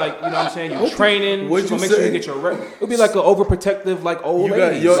make sure like you know what I'm saying you training. What'd She gonna you make sure say? you get your. It would be like an overprotective like old You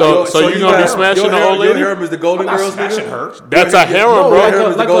got lady. your, So you gonna be smashing the old lady? Your harem is the Golden I'm not Girls, smashing nigga? her. That's a harem, No, bro. like Harem a,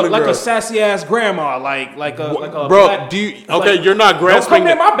 is the like, Golden like a Girl. sassy ass grandma, like a Bro, black, do you? like, Okay, you're not grasping. come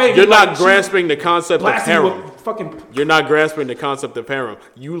near my baby You're like not she grasping the concept of blasting you harem. with fucking. You're not grasping the concept of harem.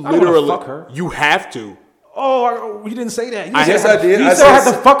 You I don't wanna literally, fuck her. you have to. Oh, you didn't say that. You Yes, said I did. You I said I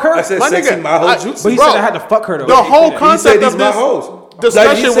had to fuck her. I said My sex nigga, in my whole I- jutsu. But he Bro, said I had to fuck her though. The whole He said concept these of my this hoes. discussion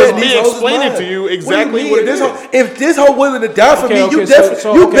Like, he said was these me hoes is explaining mine. to you What do exactly mean? what it This is. hoe- If this hoe willing to die for Okay, me, okay, you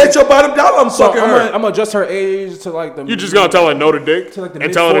so, you okay. bet your bottom dollar I'm So fucking I'm her. gonna adjust her age to like the. You just gonna tell her no to dick to like the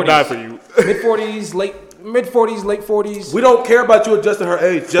and tell her to die mid-40s. for you. mid 40s, late 40s. We don't care about you adjusting her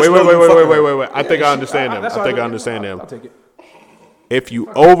age. Just Wait. know you fucking her. Wait. I think I understand them. That's I all think I right. understand them. I'll take it. If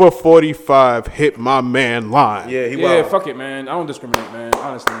you over 45, hit my man line. Yeah, he Yeah, wild. fuck it, man. I don't discriminate, man.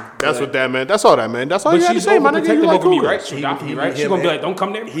 Honestly. That's what that meant. That's all that meant. That's all But you had to she's say, my nigga. You overprotective like over me, cougars. right? She'll die for me, right? need She's him gonna be and- like, "Don't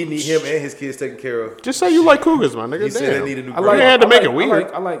come near me." He need him and his kids taken care of. Just say you like cougars, my nigga. He said they Damn. need a new I grandma. like. You had to I make like- it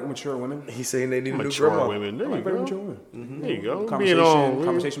weird. I like mature women. He's saying they need a new Mature grandma. women. There I you like very go. mature women. There you go. Being Conversation, on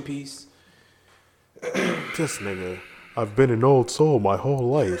conversation piece. This nigga. I've been an old soul my whole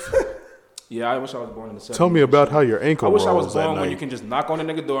life. Yeah, I wish I was born in the 70s. Tell me about how your ankle I wish I was rolls that born when night. you can just knock on a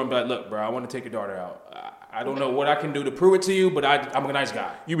nigga door and be like, "Look, bro, I want to take your daughter out. I don't know what I can do to prove it to you, but I'm a nice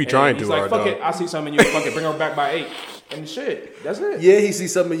guy." You be And trying he's to, like, hard "Fuck dog. it, I see something in you. Fuck it, bring her back by 8 and shit. That's it." Yeah, he see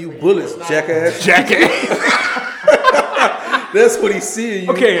something in you bullets, jackass. Jackass. That's what he's seeing.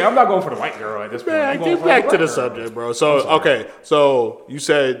 You. Okay, I'm not going for the white girl at this point. Man, I'm going get for back the to the black girl. subject, bro. So, okay. So, you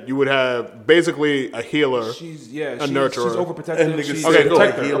said you would have basically a healer. She's a nurturer. She's overprotective. And niggas She's Okay, a cool.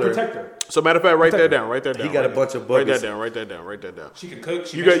 protector. Healer. A protector. So, matter of fact, write that down. Write that down. He got a Write bunch of Write buggies. that down. Write that down. Write that down. She can cook.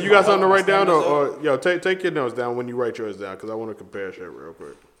 She You makes got my something to health, write down, my stamina or yo, take your notes down when you write yours down, because I want to compare shit real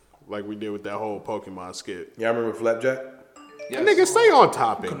quick, like we did with that whole Pokemon skit. Y'all remember Flapjack? That nigga, stay on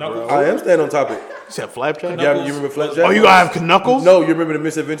topic, bro. I am staying on topic. You said Flapjack? Y'all, you remember Flapjack? Oh, you gotta have Knuckles? No, you remember the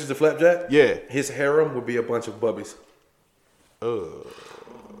Misadventures of Flapjack? Yeah. His harem would be a bunch of bubbies.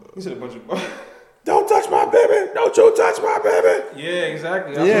 He said a bunch of. Don't touch my baby! Don't you touch my baby! Yeah,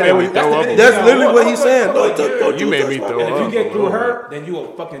 exactly. Yeah, made me throw up. that's literally what he's saying. Don't You you made touch me my throw baby. And if up. you get through her, then you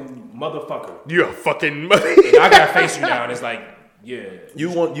a fucking motherfucker. You a fucking mother. And I gotta face you now, and it's like, yeah.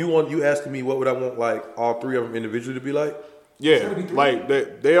 You asking me what would I want like all three of them individually to be like? Yeah, like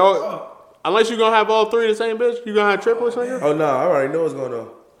they all. Unless you're gonna have all three of the same bitch, you gonna have triplets on you. Oh no, I already know what's going on.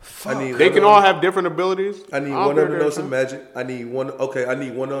 I need They one can of all them- have different abilities. I need don't one care of them to know their some time. magic. I need one. Okay, I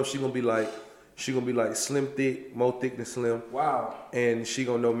need one of them. She gonna be like slim thick, more thick than slim, Wow. and she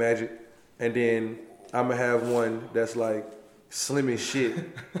gonna know magic. And then I'm gonna have one that's like slim as shit,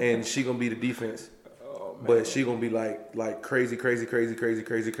 and she gonna be the defense. But she gonna be like crazy Oh,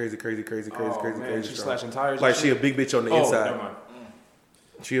 man, she's strong. slashing tires and Like she a shit? big bitch on the Oh, inside. never mind.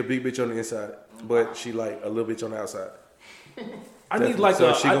 She a big bitch on the inside, but she like a little bitch on the outside. I need like so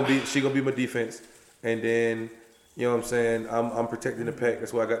a. she gonna be my defense, and then you know what I'm saying. I'm protecting the pack.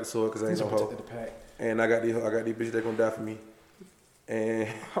 That's why I got the sword because I ain't no hoe. protected the pack. And I got these bitches that gonna die for me. And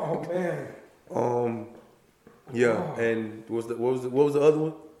Oh man. yeah. And what was the other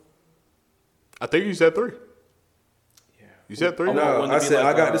one? I think you said 3. Yeah. You said 3. I want No, one to I be said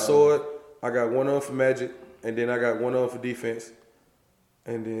like, I got the sword. I got one on for magic, and then I got one on for defense,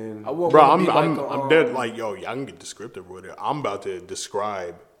 and then I want Bro, one to I'm be like, I'm dead. Like, yo, y'all can get descriptive with it. I'm about to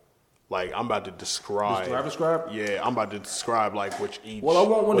describe. Like, I'm about to describe. Describe? Yeah, I'm about to describe like which each. Well, I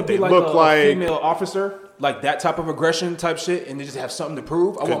want one to what be they like look a female officer, like that type of aggression type shit, and they just have something to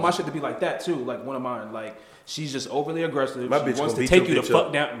prove. I want Good. my shit to be like that too, like one of mine. Like she's just overly aggressive. My She bitch wants gonna to beat take your you the bitch fuck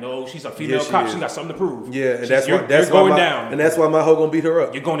up. down. No, she's a female Yeah, she cop. is. She got something to prove. yeah, and She's- that's you're why that's going why down. and that's why my hoe gonna beat her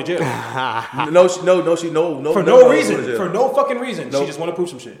up. You're going to jail No, for for no no hoe reason. going to jail. For no fucking reason. Nope. She just want to prove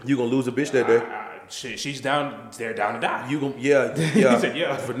some shit. You gonna lose a bitch that day. Shit, she's down. They're down to die. You gonna yeah said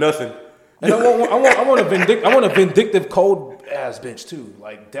yeah. for nothing. And I want a vindictive, cold ass bitch too.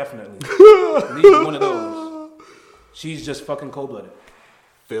 Like definitely, need one of those. She's just fucking cold blooded.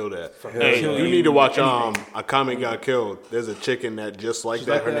 Feel that. Hey, Hey, kill you you, need to watch anything. A Comet Got Killed. There's a chicken that just like She's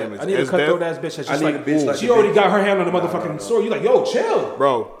that. like Her that. name is I need a Esdev. cutthroat ass bitch. That's I just need like, a bitch like she the already bitch. got her hand on the motherfucking sword. You like, yo, chill.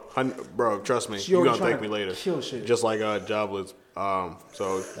 Bro, trust me. She You already gonna thank tryna me later. kill shit. Just like Jobless.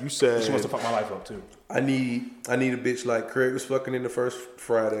 So you said She wants to fuck my life up too. I need a bitch like Craig was fucking in the first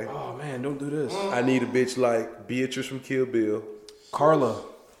Friday. Oh man, don't do this. I need a bitch like Beatrice from Kill Bill, Carla.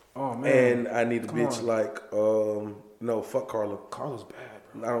 Oh man. and I need a bitch on. like no, fuck Carla. Carla's bad,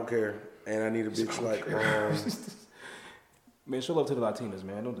 I don't care. And I need a bitch like Man, show love to the Latinas,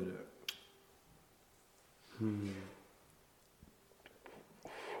 man. Don't do that.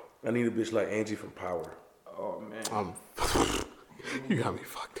 I need a bitch like Angie from Power. Oh man. You got me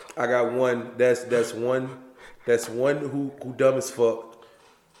fucked up. I got one that's one who dumb as fuck.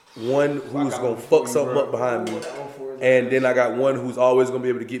 One who's gonna fuck something up behind me. And then I got one who's always gonna be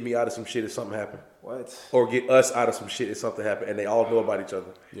able to get me out of some shit if something happen. What? Or get us out of some shit if something happen. And they all know about each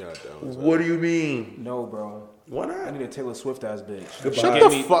other. Yeah, What do you mean? No, bro. Why I not? need a Taylor Swift ass bitch. Shut Get the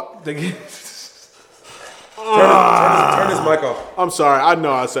me- fuck. Turn this mic off. I'm sorry. I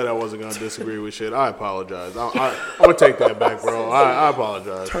know I said I wasn't gonna disagree with shit. I apologize. I'm gonna take that back, bro. I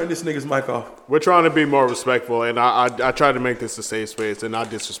apologize. Turn this nigga's mic off. We're trying to be more respectful, and I tried to make this a safe space, and I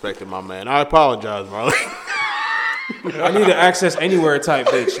disrespected my man. I apologize, Marley. I need an access anywhere type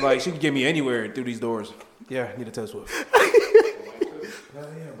bitch. Like, she can get me anywhere through these doors. Yeah, I need a Taylor Swift.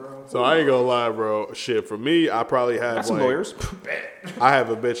 So I ain't gonna lie, bro. Shit, for me, I probably have Got some like, lawyers. I have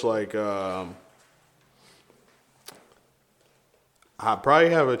a bitch like I probably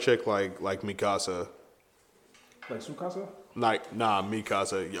have a chick like Mikasa. Like Sukasa? Like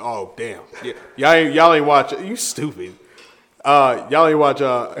Mikasa. Oh damn. Yeah, y'all ain't watch. You stupid. Y'all ain't watch.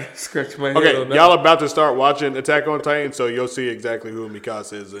 Scratch my head Okay, on that. y'all about to start watching Attack on Titan, so you'll see exactly who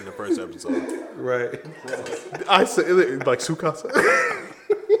Mikasa is in the first episode. Right. I say like Sukasa.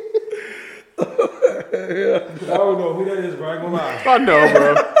 I don't know who that is, bro. I ain't gonna lie. I know,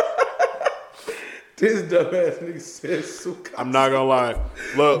 bro. This dumbass nigga said Suka. I'm not gonna lie.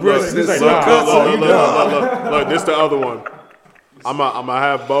 Look, Bro, look, this look, is look, Sukasa, look, this the other one. I'm gonna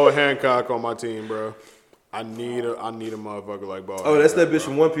have Bo Hancock on my team, bro. I need a motherfucker like Bo. Oh, that's that Hancock, bitch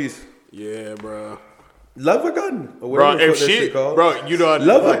from One Piece. Yeah, bro. Love a gun. Or Bro, whatever the if fuck that she, shit called. bro, you don't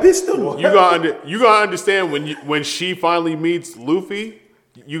Love like, a pistol. You gonna understand when she finally meets Luffy.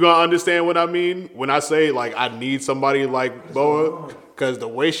 You gonna understand what I mean when I say like I need somebody like Boa, because the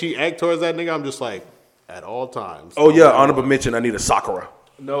way she act towards that nigga, I'm just like at all times. Oh yeah, honorable mention. I need a Sakura.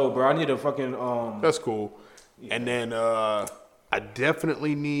 No, bro. I need a fucking That's cool. And then I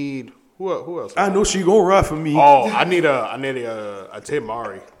definitely need who else? I know she gonna ride for me. Oh, I need a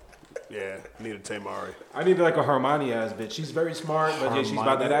Tamari. Yeah, I need a Tamari. I need like a Hermione ass bitch. She's very smart, but yeah, she's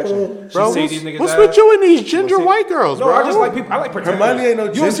about that action. She Bro, say these niggas what's ass. with you and these ginger What's it- white girls, No, bro? I just like people. I like protectors. Hermione ain't no You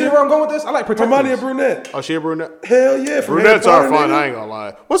want to see ginger. where I'm going with this? I like protectors. Hermione a brunette. Oh, she a brunette? Hell yeah. from Brunettes Harry are Potter, fun. nigga. I ain't gonna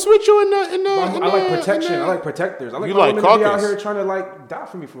lie. What's with you in the? I like protection. I like protectors. I like You my like women to be out caucus? here trying to like die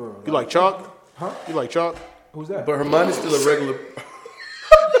for me for real. You like chalk? Huh? You like chalk? Who's that? But Hermione's still a regular.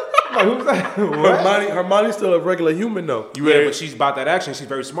 Like, who's that? What? Hermione's still a regular human though. You Yeah, ready? but she's about that action. She's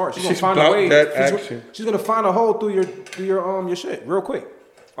very smart. She's gonna She's find a about way. that she's, action. She's gonna find a hole through your shit real quick.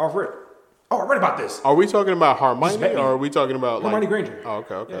 Off rip. Oh, I read about this. Are we talking about Hermione met me. or are we talking about Hermione like Granger. Oh,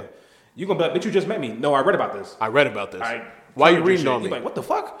 okay. Yeah. You gonna be like, bitch, you just met me. No, I read about this. I read about this. I Why you covered your reading shit. on me? You like, what the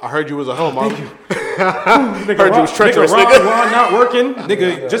fuck? I heard you was a homo. Thank you. Heard you was treacherous, nigga. nigga. Ron not working.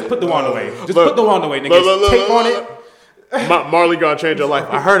 Nigga, just put the wand away. Just Look, put the wand away, nigga. look, look, Tape look, on look, it. Marley gonna change your life.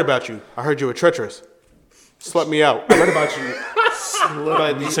 I heard about you. I heard you were treacherous. Slut me out. I read about you.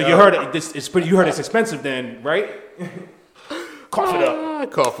 But, so you heard it. It's pretty. You heard it's expensive, then, right? Cough it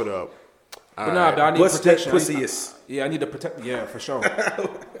up. Cough it up. But nah, but I need What's that protection. pussy is? Yeah, I need to protect. Yeah, for sure.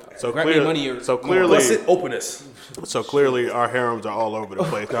 So Grab me clearly, money or- so What's clearly, What's it openness? so clearly, our harems are all over the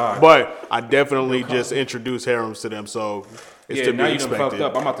place. God. But I definitely just introduced harems to them, so it's Yeah, to now be you done fucked expected.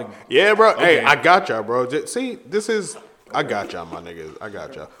 up. I'm about to. Yeah, bro. Hey, Okay. I got y'all, bro. See, this is. I got y'all, my niggas. I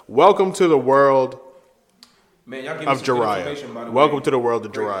got y'all. Welcome to the world Man, y'all give me of some good information, by Jiraiya. the Welcome way. to the world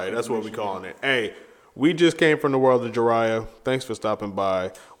of Great Jiraiya. That's what we information. calling it. Hey, we just came from the world of Jiraiya. Thanks for stopping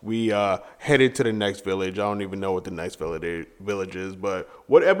by. We headed to the next village. I don't even know what the next village is, but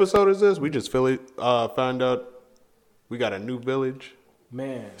what episode is this? We just found out we got a new village.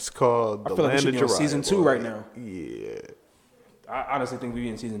 Man, It's called the I feel like we Land should of be on Jiraiya. season 2 boy. right now. Yeah, I honestly think we be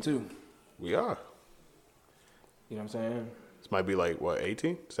in season 2. we are. You know what I'm saying? This might be like what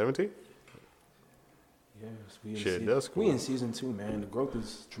 18, 17? Yes, we in Shit, season, that's cool. We in season 2, man. The growth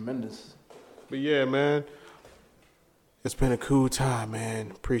is tremendous. But yeah, man, it's been a cool time,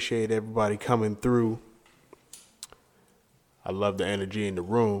 man. Appreciate everybody coming through. I love the energy in the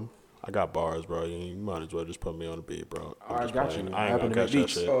room. I got bars, bro. You might as well just put me on the beat, bro. I'm I just got playing. you. I I ain't happen gonna to make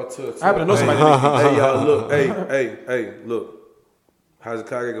catch that beats. shit. I happen to know somebody that makes Hey, y'all, look. Hey, look.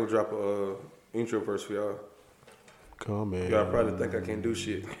 Hazakage gonna drop a intro verse for y'all. Come in. Y'all probably think I can't do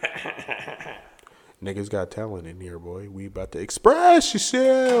shit. Niggas got talent in here, boy. We about to express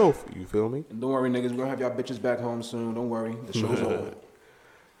yourself. You feel me? And don't worry, niggas. We're gonna have y'all bitches back home soon. Don't worry. The show's on.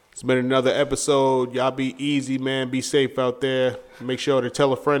 It's been another episode. Y'all be easy, man. Be safe out there. Make sure to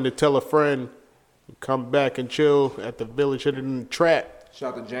tell a friend to tell a friend. Come back and chill at the Village Hidden Trap.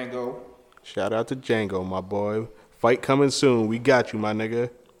 Shout out to Django. Shout out to Django, my boy. Fight coming soon. We got you, my nigga.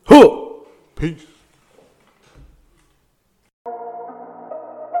 Peace.